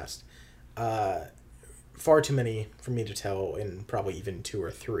podcast. Far too many for me to tell in probably even 2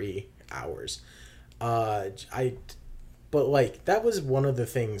 or 3 hours. But like, that was one of the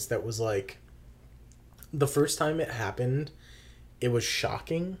things that was like, the first time it happened, it was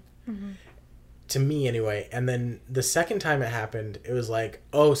shocking. Mm-hmm. To me anyway. And then the second time it happened, it was like,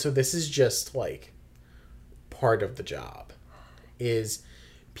 oh, so this is just like part of the job. Is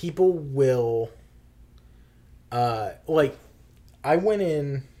people will like, I went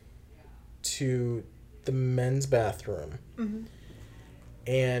in to the men's bathroom, mm-hmm.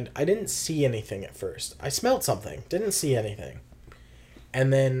 and I didn't see anything at first. I smelled something, didn't see anything.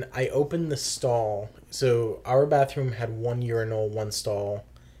 And then I opened the stall. So our bathroom had 1 urinal, 1 stall,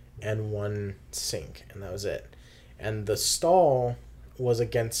 and 1 sink, and that was it. And the stall was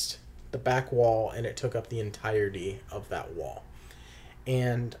against the back wall, and it took up the entirety of that wall.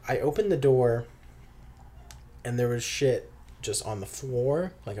 And I opened the door, and there was shit just on the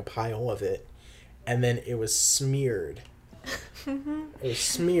floor, like a pile of it, and then it was smeared. It was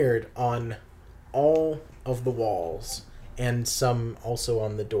smeared on all of the walls, and some also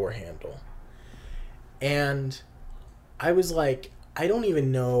on the door handle. And I was like, I don't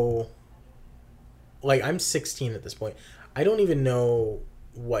even know, like, I'm 16 at this point. I don't even know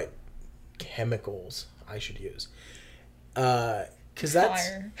what chemicals I should use. Because that's...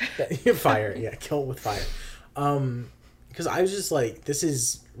 Fire, yeah, kill it with fire. Because I was just like, this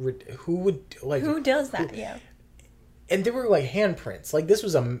is... Who would, like... Who does that, yeah. And there were, like, handprints. Like, this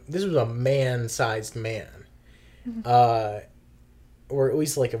was a man-sized man. Mm-hmm. Or at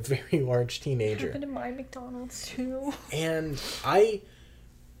least, like, a very large teenager. It happened in my McDonald's, too. And I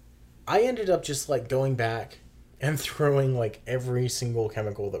ended up just, like, going back and throwing, like, every single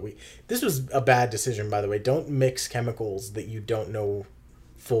chemical that we... This was a bad decision, by the way. Don't mix chemicals that you don't know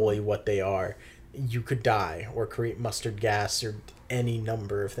fully what they are. You could die or create mustard gas or any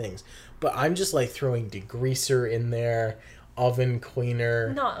number of things. But I'm just, like, throwing degreaser in there, oven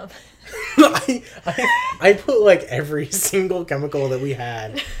cleaner. No. I put, like, every single chemical that we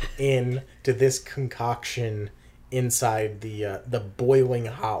had into this concoction inside the boiling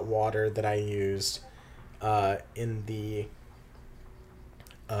hot water that I used in the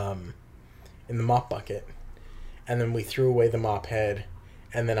mop bucket. And then we threw away the mop head,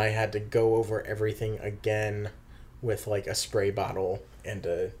 and then I had to go over everything again with, like, a spray bottle and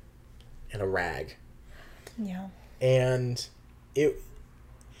a rag. Yeah. And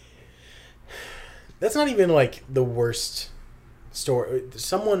that's not even, like, the worst story.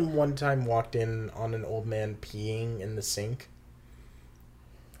 Someone one time walked in on an old man peeing in the sink.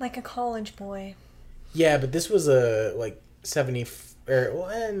 Like a college boy. Yeah, but this was a, like, 70...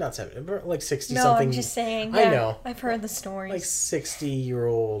 not 70, but like 60 no, something. I'm just saying. Yeah, I know. I've heard the stories. Like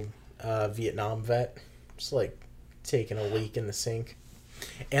 60-year-old Vietnam vet. Just, like, taking a leak in the sink.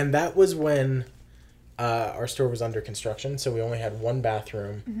 And that was when our store was under construction, so we only had 1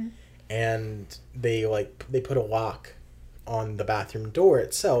 bathroom. Mm-hmm. And they put a lock on the bathroom door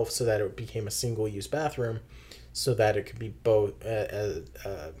itself so that it became a single-use bathroom, so that it could be both a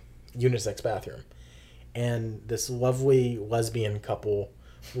unisex bathroom. And this lovely lesbian couple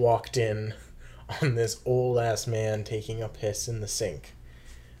walked in on this old-ass man taking a piss in the sink.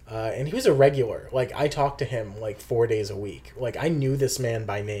 And he was a regular. Like, I talked to him, like, 4 days a week. Like, I knew this man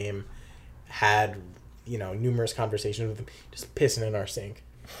by name, had, you know, numerous conversations with him, just pissing in our sink.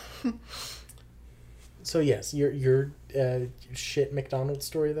 So, yes, your shit McDonald's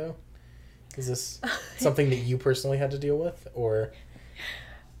story, though? Is this something that you personally had to deal with, or...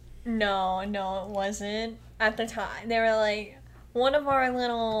 No, it wasn't. At the time, they were like, one of our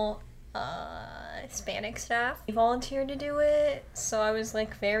little Hispanic staff volunteered to do it, so I was,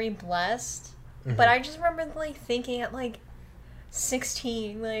 like, very blessed. Mm-hmm. But I just remember, like, thinking at, like,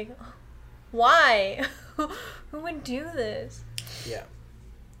 16, like, why? Who would do this? Yeah.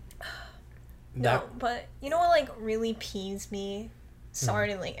 No, but you know what, like, really peeves me? Sorry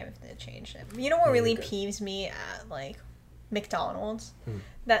to, like, have to change it. You know what really peeves me at, like, McDonald's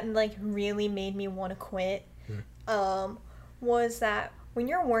that, like, really made me want to quit was that when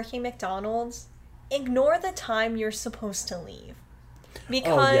you're working McDonald's, ignore the time you're supposed to leave,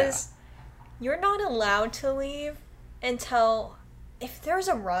 because you're not allowed to leave until, if there's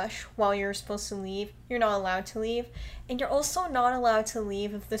a rush while you're supposed to leave, you're not allowed to leave. And you're also not allowed to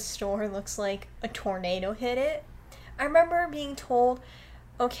leave if the store looks like a tornado hit it. I remember being told,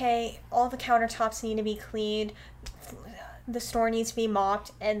 okay, all the countertops need to be cleaned, the store needs to be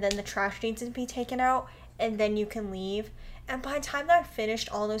mopped, and then the trash needs to be taken out, and then you can leave. And by the time that I finished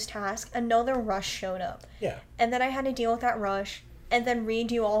all those tasks, another rush showed up. Yeah. And then I had to deal with that rush. and then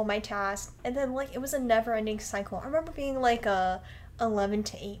redo all my tasks, and then like it was a never-ending cycle. I remember being like a 11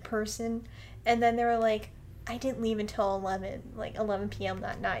 to 8 person, and then they were like, I didn't leave until 11 p.m.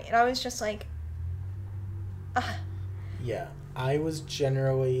 that night, and I was just like, Yeah, I was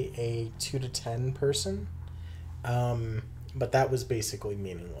generally a 2 to 10 person, but that was basically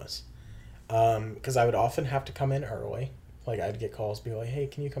meaningless. Because I would often have to come in early. Like, I'd get calls, be like, hey,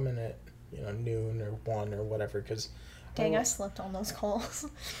 can you come in at, noon or 1 or whatever, because... Dang, I slept on those calls.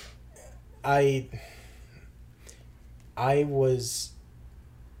 I was,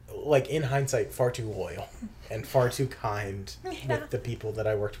 like, in hindsight, far too loyal and far too kind with the people that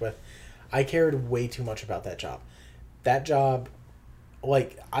I worked with. I cared way too much about that job. That job,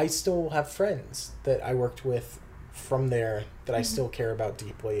 like, I still have friends that I worked with from there that I still care about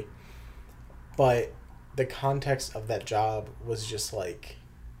deeply. But the context of that job was just, like,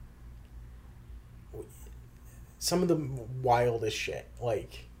 some of the wildest shit.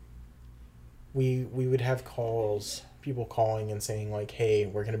 Like, we would have calls, people calling and saying, like, hey,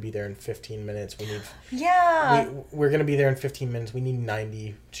 we're going to be there in 15 minutes. We need... Yeah. We're going to be there in 15 minutes. We need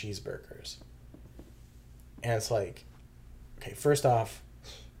 90 cheeseburgers. And it's like, okay, first off,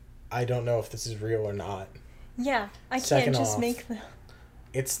 I don't know if this is real or not. Yeah, I Second can't just off, make the...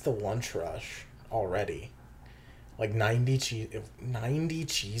 It's the lunch rush already. Like 90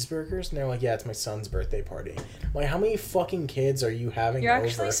 cheeseburgers? And they're like, yeah, it's my son's birthday party. I'm like, how many fucking kids are you having You're over?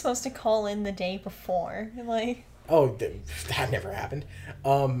 actually supposed to call in the day before. Like... Oh, that never happened.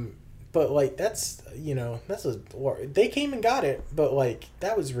 But, like, that's, that's a... They came and got it, but, like,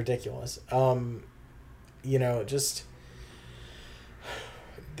 that was ridiculous. Just...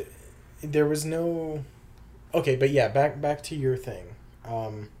 There was no... Okay, but yeah, back to your thing.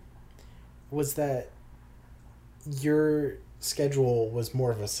 Was that your schedule was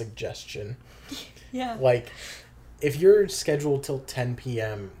more of a suggestion. Yeah. Like, if you're scheduled till 10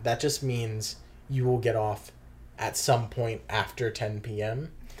 p.m., that just means you will get off at some point after 10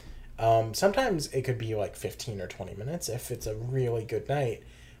 p.m. Sometimes it could be like 15 or 20 minutes if it's a really good night.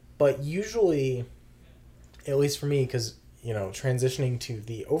 But usually, at least for me, because, transitioning to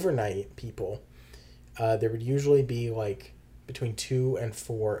the overnight people, there would usually be like between 2 and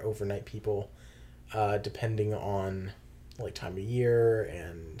 4 overnight people, depending on like time of year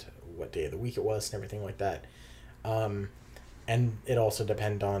and what day of the week it was and everything like that. And it also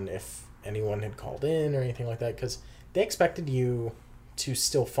depended on if anyone had called in or anything like that, because they expected you to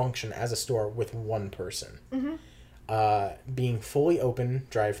still function as a store with one person. Being fully open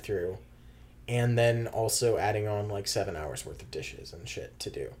drive-through, and then also adding on like 7 hours worth of dishes and shit to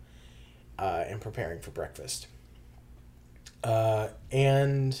do, and preparing for breakfast.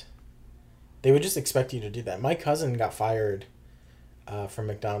 And they would just expect you to do that. My cousin got fired from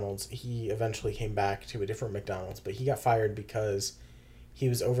McDonald's. He eventually came back to a different McDonald's, but he got fired because he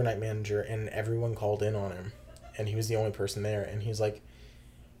was overnight manager and everyone called in on him, and he was the only person there, and he was like,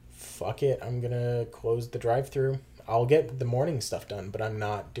 fuck it, I'm gonna close the drive-thru. I'll get the morning stuff done, but I'm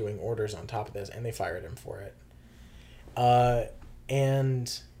not doing orders on top of this, and they fired him for it.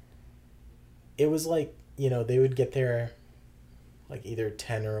 And it was like, they would get there like either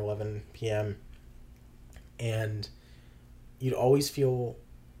 10 or 11 p.m. and you'd always feel,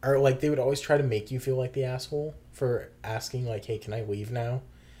 or like they would always try to make you feel like the asshole for asking like, hey, can I leave now?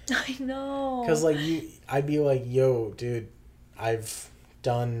 I know. Because like I'd be like, yo, dude, I've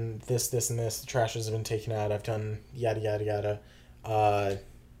done this, and this. The trash has been taken out. I've done yada, yada, yada.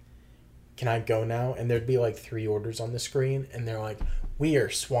 Can I go now? And there'd be like 3 orders on the screen, and they're like, we are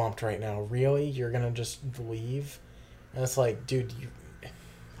swamped right now. Really? You're gonna just leave? And it's like, dude,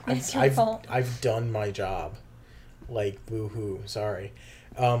 I've done my job. Like, boo-hoo, sorry.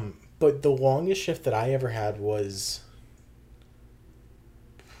 But the longest shift that I ever had was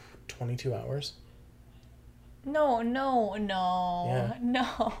 22 hours. No. Yeah.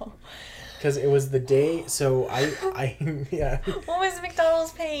 No. Because it was the day, so I yeah. What was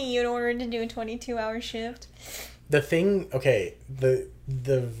McDonald's paying you in order to do a 22-hour shift? The thing, okay,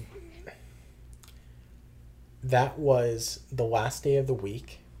 that was the last day of the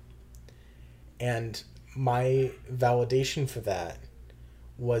week, and my validation for that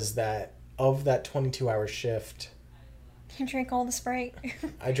was that of that 22-hour shift... You drank all the Sprite?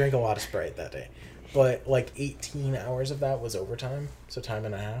 I drank a lot of Sprite that day. But, like, 18 hours of that was overtime, so time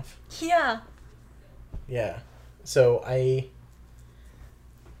and a half. Yeah. Yeah. So, Dang.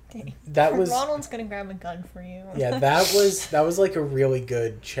 That was... Ronald's gonna grab a gun for you. Yeah, that was, like, a really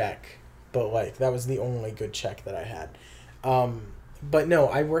good check. But, like, that was the only good check that I had. But, no,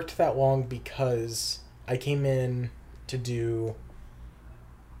 I worked that long because I came in to do...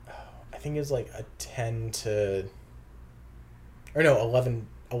 I think it was, like, a 10 to or no,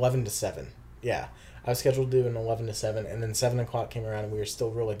 11 to 7. Yeah. I was scheduled to do an 11 to 7, and then 7 o'clock came around, and we were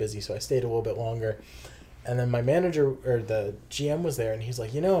still really busy, so I stayed a little bit longer. And then my manager, or the GM, was there, and he's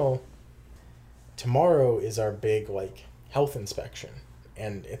like, tomorrow is our big, like, health inspection,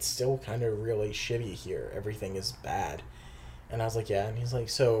 and it's still kind of really shitty here. Everything is bad. And I was like, yeah. And he's like,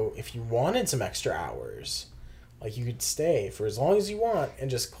 so if you wanted some extra hours, like, you could stay for as long as you want and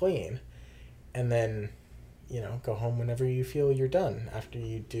just clean, and then, go home whenever you feel you're done after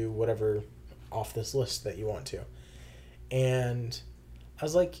you do whatever off this list that you want to. And I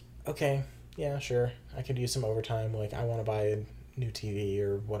was like, okay, yeah, sure, I could use some overtime. Like, I want to buy a new TV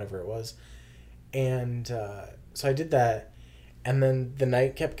or whatever it was. And so I did that. And then the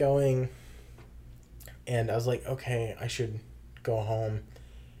night kept going. And I was like, okay, I should go home.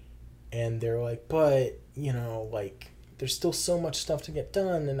 And they're like, but, there's still so much stuff to get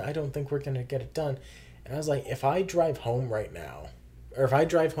done, and I don't think we're going to get it done. And I was like, if I drive home right now, or if I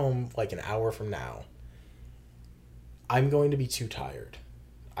drive home like an hour from now, I'm going to be too tired.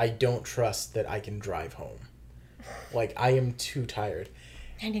 I don't trust that I can drive home. Like, I am too tired.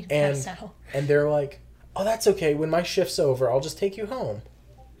 I need to pass out. And they're like, oh, that's okay. When my shift's over, I'll just take you home.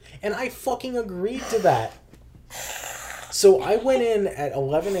 And I fucking agreed to that. So I went in at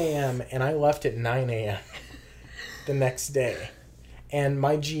 11 a.m. and I left at 9 a.m. the next day. And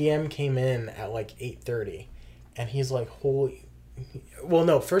my GM came in at like 8:30. And he's like, well,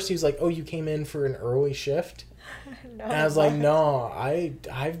 no, first he was like, oh, you came in for an early shift? No, and I was like, no,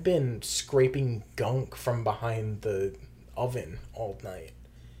 I've been scraping gunk from behind the oven all night.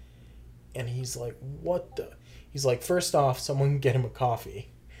 And he's like, what the? He's like, first off, someone get him a coffee.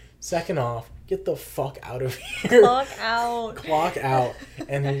 Second off, get the fuck out of here. Clock out. Clock out.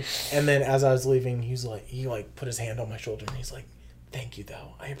 And then as I was leaving, he put his hand on my shoulder and he's like, thank you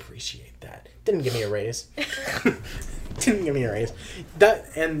though. I appreciate that. Didn't give me a raise.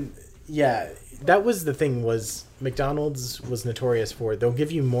 That was the thing, was McDonald's was notorious for, they'll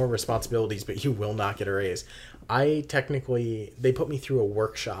give you more responsibilities, but you will not get a raise. They put me through a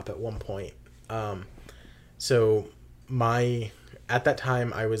workshop at one point. At that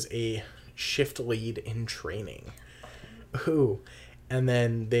time, I was a shift lead in training. Ooh. And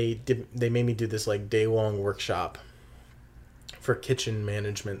then they made me do this like day-long workshop for kitchen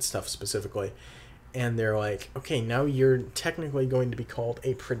management stuff specifically. And they're like, okay, now you're technically going to be called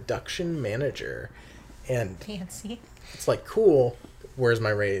a production manager. And fancy. It's like, cool. Where's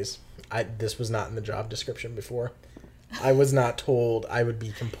my raise? This was not in the job description before. I was not told I would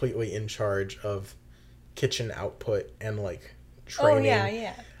be completely in charge of kitchen output and like training. Oh,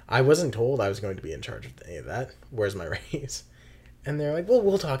 yeah. I wasn't told I was going to be in charge of any of that. Where's my raise? And they're like, well,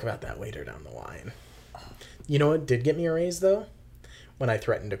 we'll talk about that later down the line. You know what did get me a raise, though? When I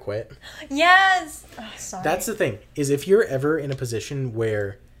threatened to quit. Yes! Oh, sorry. That's the thing, is if you're ever in a position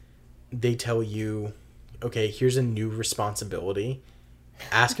where they tell you, okay, here's a new responsibility,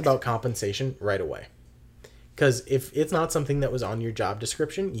 ask about compensation right away. Because if it's not something that was on your job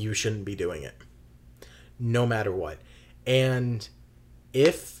description, you shouldn't be doing it. No matter what. And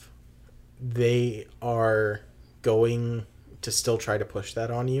if they are going to still try to push that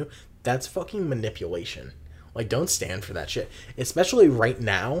on you, that's fucking manipulation. Like, don't stand for that shit. Especially right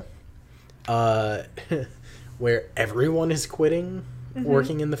now, where everyone is quitting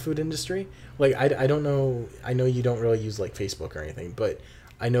working in the food industry. Like, I don't know. I know you don't really use, like, Facebook or anything, but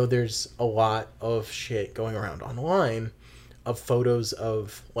I know there's a lot of shit going around online of photos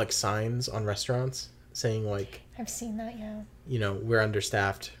of, like, signs on restaurants saying, like... I've seen that, yeah. We're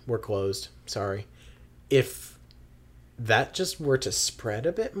understaffed. We're closed. Sorry. If that just were to spread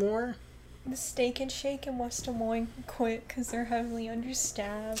a bit more... The Steak and Shake in West Des Moines quit because they're heavily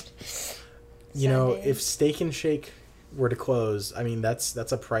understaffed. If Steak and Shake were to close, I mean, that's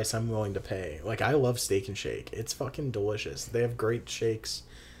a price I'm willing to pay. Like, I love Steak and Shake. It's fucking delicious. They have great shakes,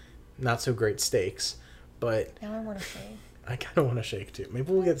 not so great steaks, but... Now I want a shake. I kind of want a shake, too.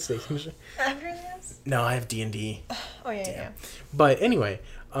 Maybe we'll get Steak and Shake. After this? No, I have D&D. Oh, yeah. But anyway,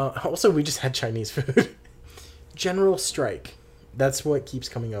 also, we just had Chinese food. General strike. That's what keeps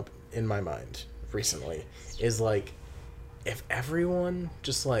coming up in my mind recently, is like, if everyone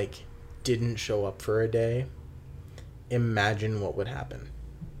just like didn't show up for a day, imagine what would happen.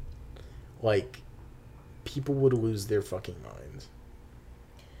 Like, people would lose their fucking minds.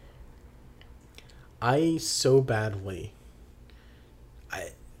 I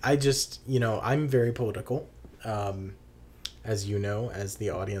just, I'm very political, as you know, as the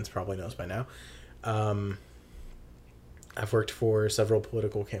audience probably knows by now. I've worked for several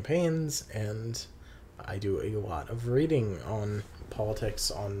political campaigns, and I do a lot of reading on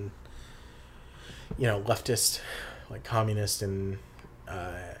politics, on, leftist like communist and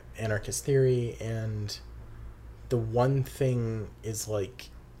anarchist theory, and the one thing is like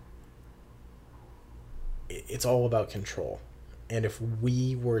it's all about control. And if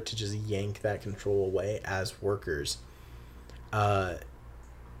we were to just yank that control away as workers,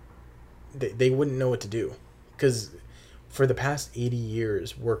 they wouldn't know what to do. Because for the past 80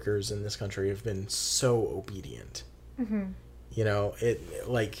 years, workers in this country have been so obedient. Mm-hmm. You know,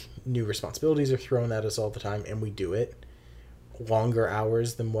 like new responsibilities are thrown at us all the time, and we do it. Longer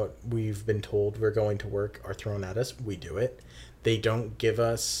hours than what we've been told we're going to work are thrown at us. We do it. They don't give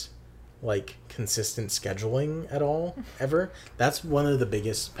us like consistent scheduling at all, ever. That's one of the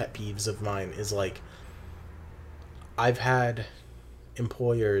biggest pet peeves of mine is like I've had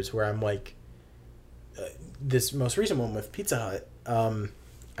employers where I'm like this most recent one with Pizza Hut,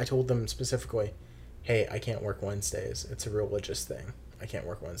 I told them specifically, hey, I can't work Wednesdays. It's a religious thing. I can't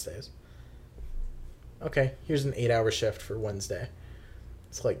work Wednesdays. Okay, here's an 8-hour shift for Wednesday.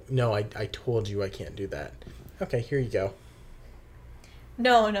 It's like, no, I told you I can't do that. Okay, here you go.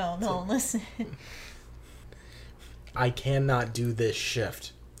 No, listen. I cannot do this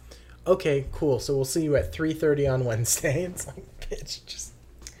shift. Okay, cool. So we'll see you at 3:30 on Wednesday. It's like, bitch, just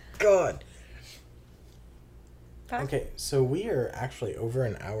God. Okay, so we are actually over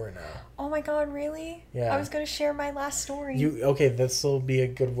an hour now. Oh my god, really? Yeah. I was going to share my last story. Okay, this will be a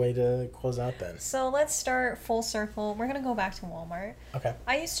good way to close out then. So let's start full circle. We're going to go back to Walmart. Okay.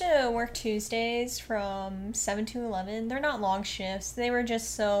 I used to work Tuesdays from 7 to 11. They're not long shifts. They were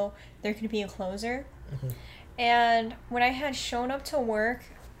just so there could be a closer. Mm-hmm. And when I had shown up to work,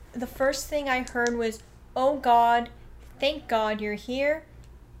 the first thing I heard was, "Oh God, thank God you're here.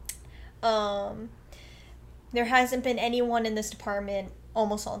 There hasn't been anyone in this department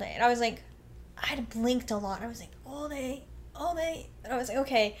almost all day." And I was like, I had blinked a lot. I was like, all day. And I was like,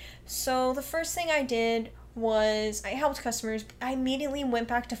 okay. So the first thing I did was I helped customers. I immediately went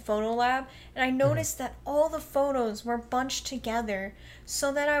back to Photo Lab, and I noticed that all the photos were bunched together.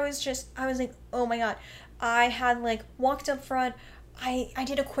 So then I was like, oh my God. I had like walked up front. I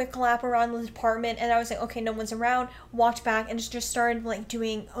did a quick lap around the department, and I was like, okay, no one's around. Walked back and just started like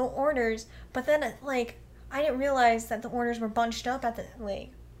doing orders. But then like I didn't realize that the orders were bunched up at the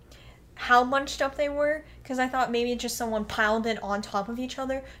like how bunched up they were, because I thought maybe just someone piled it on top of each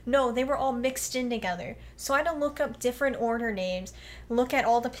other. No, they were all mixed in together. So I had to look up different order names, look at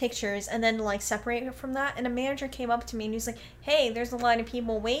all the pictures, and then like separate it from that. And a manager came up to me and he was like, hey, there's a line of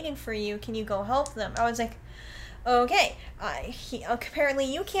people waiting for you. Can you go help them? I was like, okay. Apparently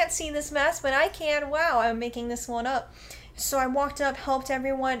you can't see this mess, but I can. Wow, I'm making this one up. So I walked up, helped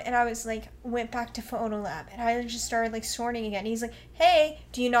everyone, and I was like, went back to Photo Lab, and I just started like sorting again. He's like, hey,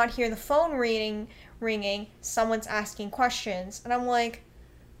 do you not hear the phone ringing? Someone's asking questions. And I'm like,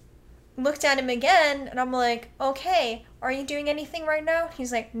 looked at him again, and I'm like, okay, are you doing anything right now?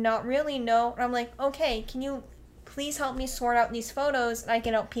 He's like, not really, no. And I'm like, okay, can you please help me sort out these photos, and I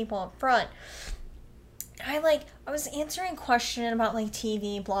can help people up front. I was answering questions about like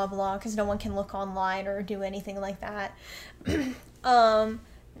TV, blah blah, because no one can look online or do anything like that.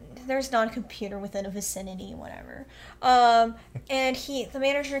 There's not a computer within a vicinity, whatever. And the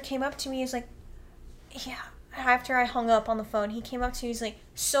manager came up to me. He's like, yeah. After I hung up on the phone, he came up to me. He's like,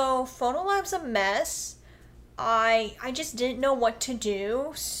 so Photo Lab's a mess. I just didn't know what to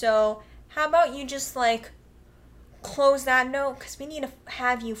do. So how about you just like close that note, because we need to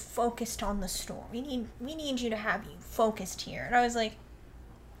have you focused on the store. We need you to have you focused here. And I was like,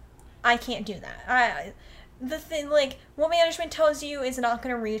 I can't do that. The thing, like, what management tells you is not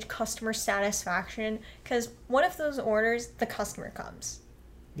going to reach customer satisfaction, because what if those orders, the customer comes?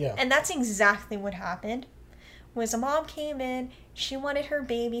 Yeah. And that's exactly what happened. Was a mom came in, she wanted her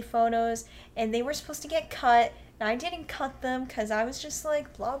baby photos, and they were supposed to get cut, and I didn't cut them because I was just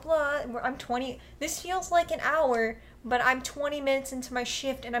like, blah, blah. This feels like an hour, but I'm 20 minutes into my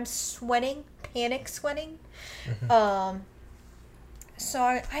shift, and I'm sweating, panic sweating. Mm-hmm. So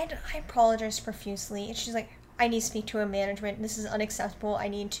I apologized profusely, and she's like, I need to speak to a management. This is unacceptable. I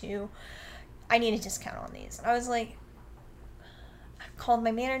need a discount on these. And I was like, called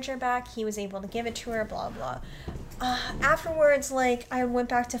my manager back. He was able to give it to her, blah, blah. Afterwards, like, I went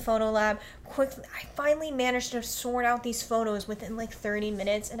back to Photo Lab quickly. I finally managed to sort out these photos within, like, 30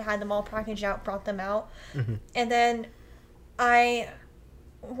 minutes and had them all packaged out, brought them out. Mm-hmm. And then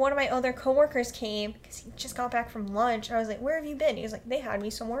one of my other coworkers came because he just got back from lunch. I was like, where have you been? He was like, they had me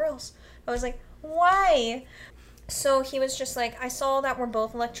somewhere else. I was like, why? So he was just like, I saw that we're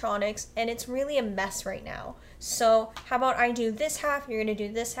both electronics, and it's really a mess right now. So how about I do this half, you're going to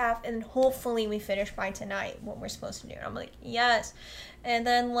do this half, and hopefully we finish by tonight what we're supposed to do. And I'm like, yes. And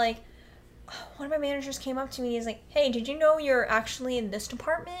then, like, one of my managers came up to me. He's like, "Hey, did you know you're actually in this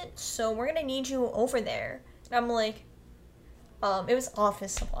department? So we're gonna need you over there." And I'm like, it was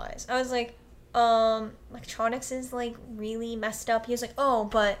office supplies. I was like, electronics is like really messed up. He was like, "Oh,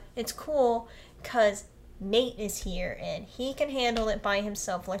 but it's cool because Nate is here and he can handle it by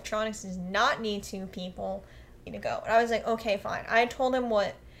himself. Electronics does not need two people to go." And I was like, "Okay, fine." I told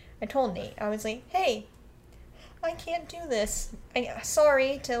Nate. I was like, "Hey, I can't do this.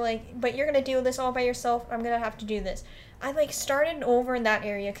 Sorry to like, but you're gonna do this all by yourself. I'm gonna have to do this." I like started over in that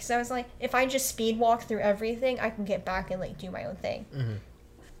area because I was like, if I just speed walk through everything, I can get back and like do my own thing. Mm-hmm.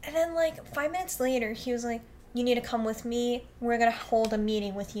 And then like 5 minutes later, he was like, "You need to come with me. We're gonna hold a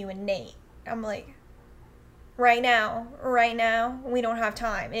meeting with you and Nate." I'm like, right now, we don't have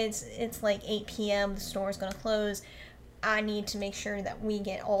time. It's like 8 p.m. The store's gonna close. I need to make sure that we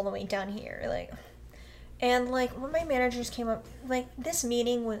get all the way down here. Like, and like when my managers came up, like this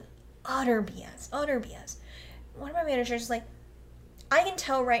meeting was utter BS. One of my managers was like, "I can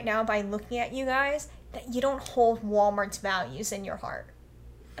tell right now by looking at you guys that you don't hold Walmart's values in your heart."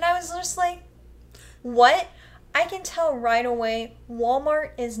 And I was just like, "What?" "I can tell right away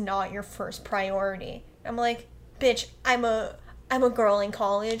Walmart is not your first priority." I'm like, "Bitch, I'm a girl in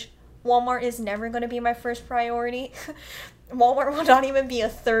college. Walmart is never going to be my first priority." Walmart will not even be a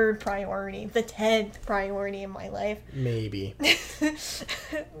third priority, the 10th priority in my life. Maybe.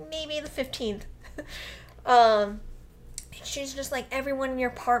 Maybe the 15th. She's just like, "Everyone in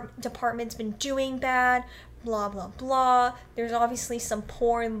your department's been doing bad, blah, blah, blah. There's obviously some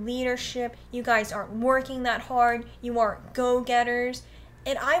poor leadership. You guys aren't working that hard. You aren't go-getters."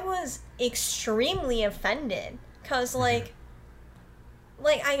 And I was extremely offended because, like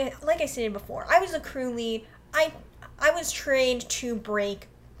I stated before, I was a crew lead. I was trained to break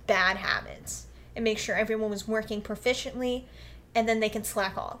bad habits and make sure everyone was working proficiently, and then they can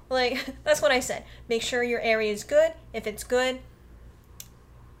slack off. Like, that's what I said. Make sure your area is good. If it's good,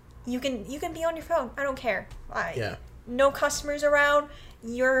 you can be on your phone. I don't care. Yeah. No customers around.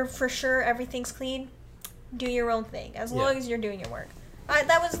 You're for sure everything's clean. Do your own thing as long as you're doing your work.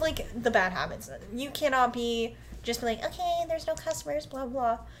 That was like the bad habits. You cannot be like, "Okay, there's no customers, blah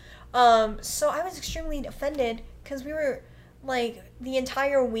blah." So I was extremely offended because we were like the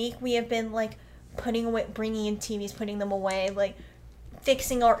entire week we have been like bringing in TVs, putting them away, like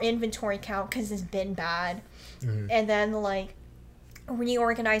fixing our inventory count because it's been bad, and then like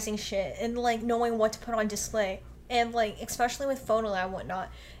reorganizing shit and like knowing what to put on display, and like especially with photo lab and whatnot.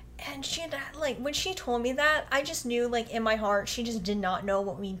 And she like when she told me that, I just knew like in my heart she just did not know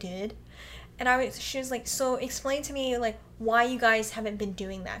what we did. And she was like, "So explain to me like why you guys haven't been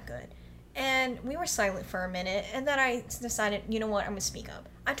doing that good." And we were silent for a minute, and then I decided, you know what, I'm gonna speak up.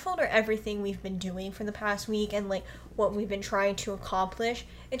 I told her everything we've been doing for the past week and like what we've been trying to accomplish,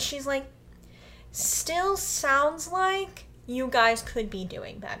 and she's like, "Still sounds like you guys could be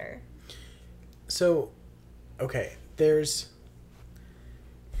doing better." So, okay,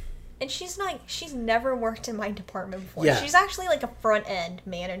 and she's never worked in my department before. Yeah. She's actually like a front end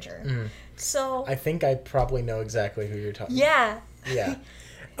manager. Mm. So I think I probably know exactly who you're talking about. Yeah.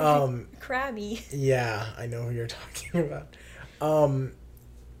 Crabby. Yeah, I know who you're talking about.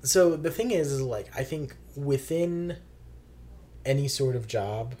 So the thing is like, I think within any sort of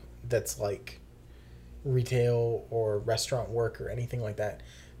job that's like retail or restaurant work or anything like that,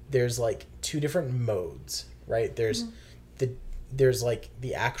 there's like two different modes, right? There's there's like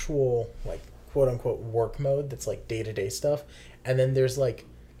the actual like quote unquote work mode that's like day-to-day stuff, and then there's like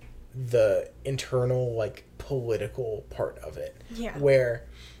the internal like political part of it. Yeah. Where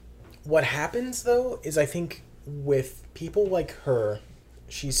what happens though is I think with people like her,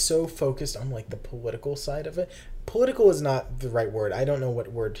 she's so focused on like the political side of it. Political is not the right word. I don't know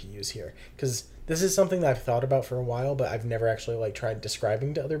what word to use here because this is something that I've thought about for a while, but I've never actually like tried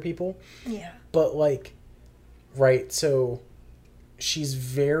describing to other people. Yeah. But like, right, so she's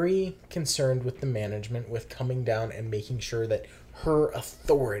very concerned with the management, with coming down and making sure that her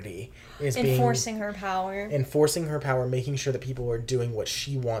authority is enforcing her power, making sure that people are doing what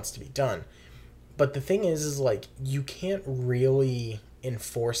she wants to be done. But the thing is like, you can't really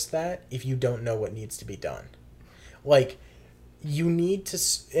enforce that if you don't know what needs to be done. Like, you need to,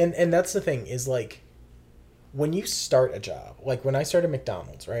 and that's the thing is like, when you start a job, like when I started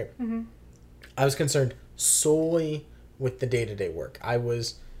McDonald's, right? Mm-hmm. I was concerned solely with the day-to-day work. I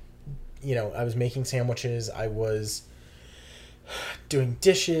was making sandwiches, I was doing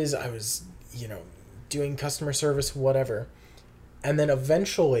dishes, I was, doing customer service, whatever. And then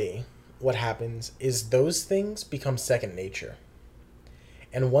eventually what happens is those things become second nature.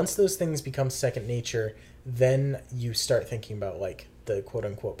 And once those things become second nature, then you start thinking about like the quote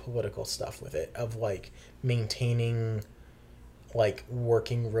unquote political stuff with it, of like maintaining like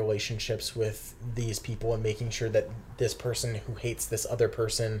working relationships with these people and making sure that this person who hates this other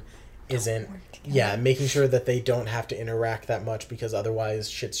person isn't, yeah, making sure that they don't have to interact that much, because otherwise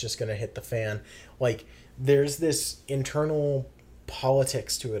shit's just gonna hit the fan. Like, there's this internal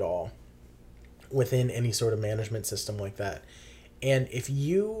politics to it all within any sort of management system like that. And if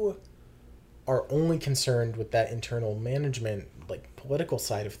you are only concerned with that internal management, like political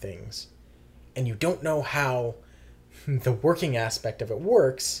side of things, and you don't know how the working aspect of it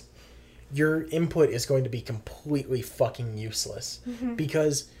works, your input is going to be completely fucking useless. Mm-hmm.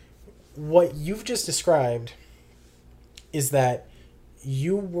 Because what you've just described is that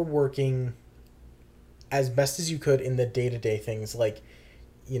you were working as best as you could in the day-to-day things. Like,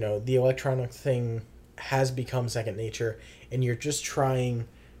 you know, the electronic thing has become second nature, and you're just trying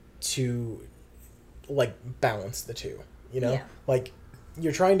to, like, balance the two, you know? Yeah. Like,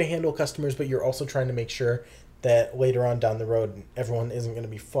 you're trying to handle customers, but you're also trying to make sure that later on down the road, everyone isn't going to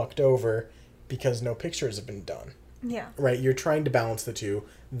be fucked over because no pictures have been done. Yeah. Right? You're trying to balance the two,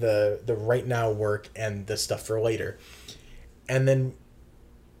 the right now work and the stuff for later. And then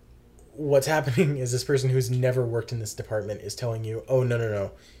what's happening is this person who's never worked in this department is telling you, oh,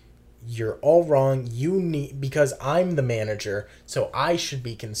 no. You're all wrong. You need, because I'm the manager, so I should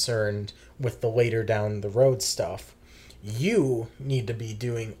be concerned with the later down the road stuff. You need to be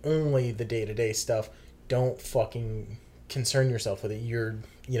doing only the day-to-day stuff. Don't fucking concern yourself with it. You're,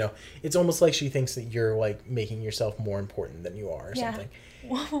 you know, it's almost like she thinks that you're, like, making yourself more important than you are or something.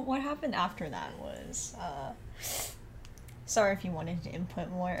 Well, what happened after that was, sorry if you wanted to input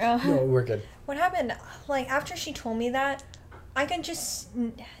more. No, we're good. What happened, like, after she told me that, I could just,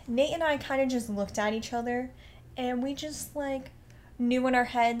 Nate and I kind of just looked at each other, and we just, like, knew in our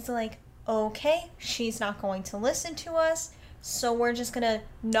heads, like, okay, she's not going to listen to us, so we're just gonna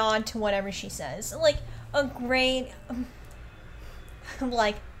nod to whatever she says. Like, a great,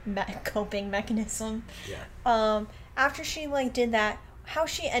 like, coping mechanism. Yeah. After she, like, did that, how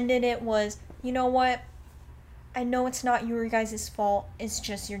she ended it was, you know what? I know it's not your guys' fault. It's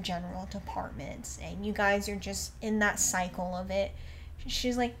just your general departments, and you guys are just in that cycle of it.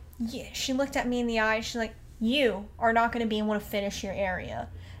 She's like, yeah. She looked at me in the eye. She's like, you are not going to be able to finish your area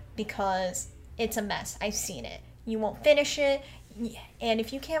because it's a mess. I've seen it. You won't finish it, and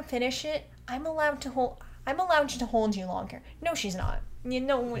if you can't finish it, I'm allowed to hold you longer. No, she's not. You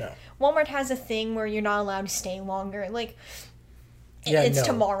know, no. Walmart has a thing where you're not allowed to stay longer. Like, it's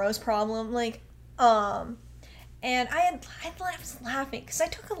tomorrow's problem. Like, and I was laughing because I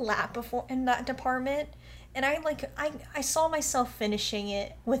took a lap before in that department, and I saw myself finishing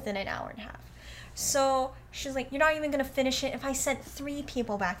it within an hour and a half. So she's like, you're not even going to finish it if I sent 3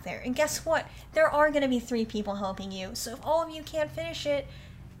 people back there. And guess what? There are going to be 3 people helping you. So if all of you can't finish it,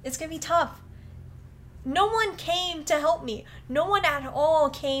 it's going to be tough. No one came to help me. No one at all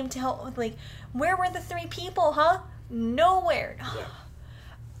came to help. Like, where were the 3 people, huh? Nowhere. Yeah.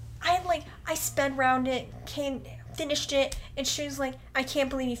 I sped round it, finished it, and she was like, I can't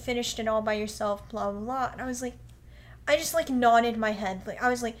believe you finished it all by yourself, blah, blah, blah. And I was like, I just, like, nodded my head. Like, I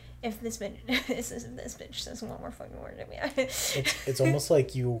was like, if this bitch says one more fucking word to me. It's almost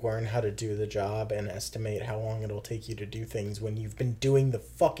like you learn how to do the job and estimate how long it'll take you to do things when you've been doing the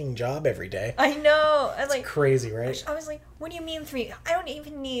fucking job every day. I know. It's crazy, right? I was like, what do you mean 3? I don't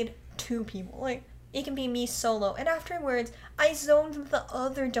even need 2 people. Like, it can be me solo. And afterwards, I zoned the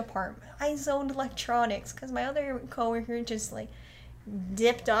other department. I zoned electronics because my other coworker just, like,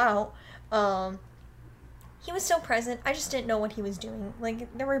 dipped out. He was still present. I just didn't know what he was doing.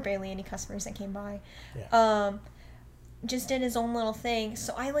 Like, there were barely any customers that came by. Yeah. Just did his own little thing.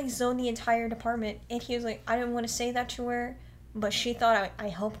 So I, like, zoned the entire department. And he was like, I didn't want to say that to her, but she thought I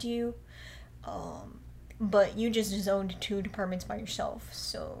helped you. But you just zoned 2 departments by yourself.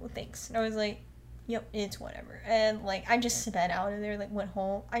 So thanks. And I was like, yep, it's whatever. And, like, I just sped out of there, like, went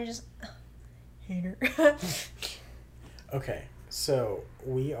home. I just hate her. Okay. So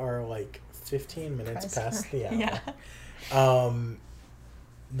we are, like, 15 minutes past the hour. Yeah.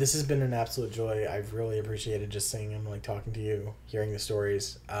 This has been an absolute joy. I've really appreciated just seeing him, like, talking to you, hearing the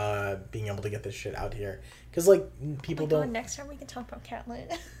stories, being able to get this shit out here. Because, like, people don't... Next time we can talk about Catlin.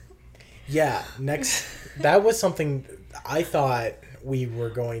 Yeah, that was something I thought we were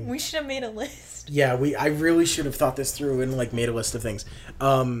going... We should have made a list. Yeah, I really should have thought this through and, like, made a list of things.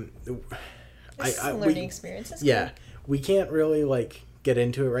 It's a learning experience. It's yeah, cool. We can't really, like, get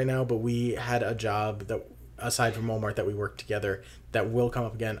into it right now, but we had a job that, aside from Walmart, that we worked together that will come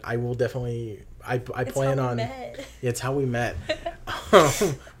up again. I will definitely... I plan on... Met. It's how we met.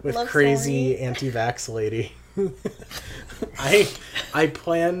 With Love crazy story. anti-vax lady. I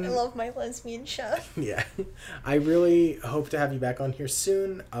plan. I love my lesbian chef. Yeah, I really hope to have you back on here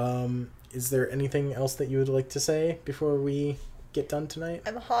soon. Is there anything else that you would like to say before we get done tonight?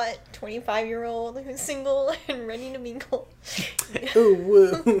 I'm a hot 25-year-old who's single and ready to mingle. Ooh,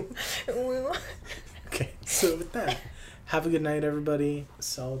 woo. Woo. Okay, so with that, have a good night, everybody.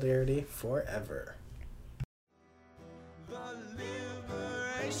 Solidarity forever. The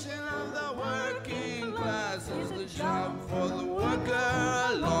liberation of the working class is the job for the worker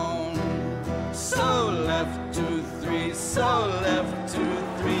alone. So left to three, so left to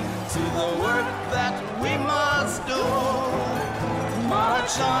three, to the work that we must do.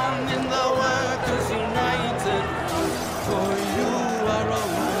 March on in the work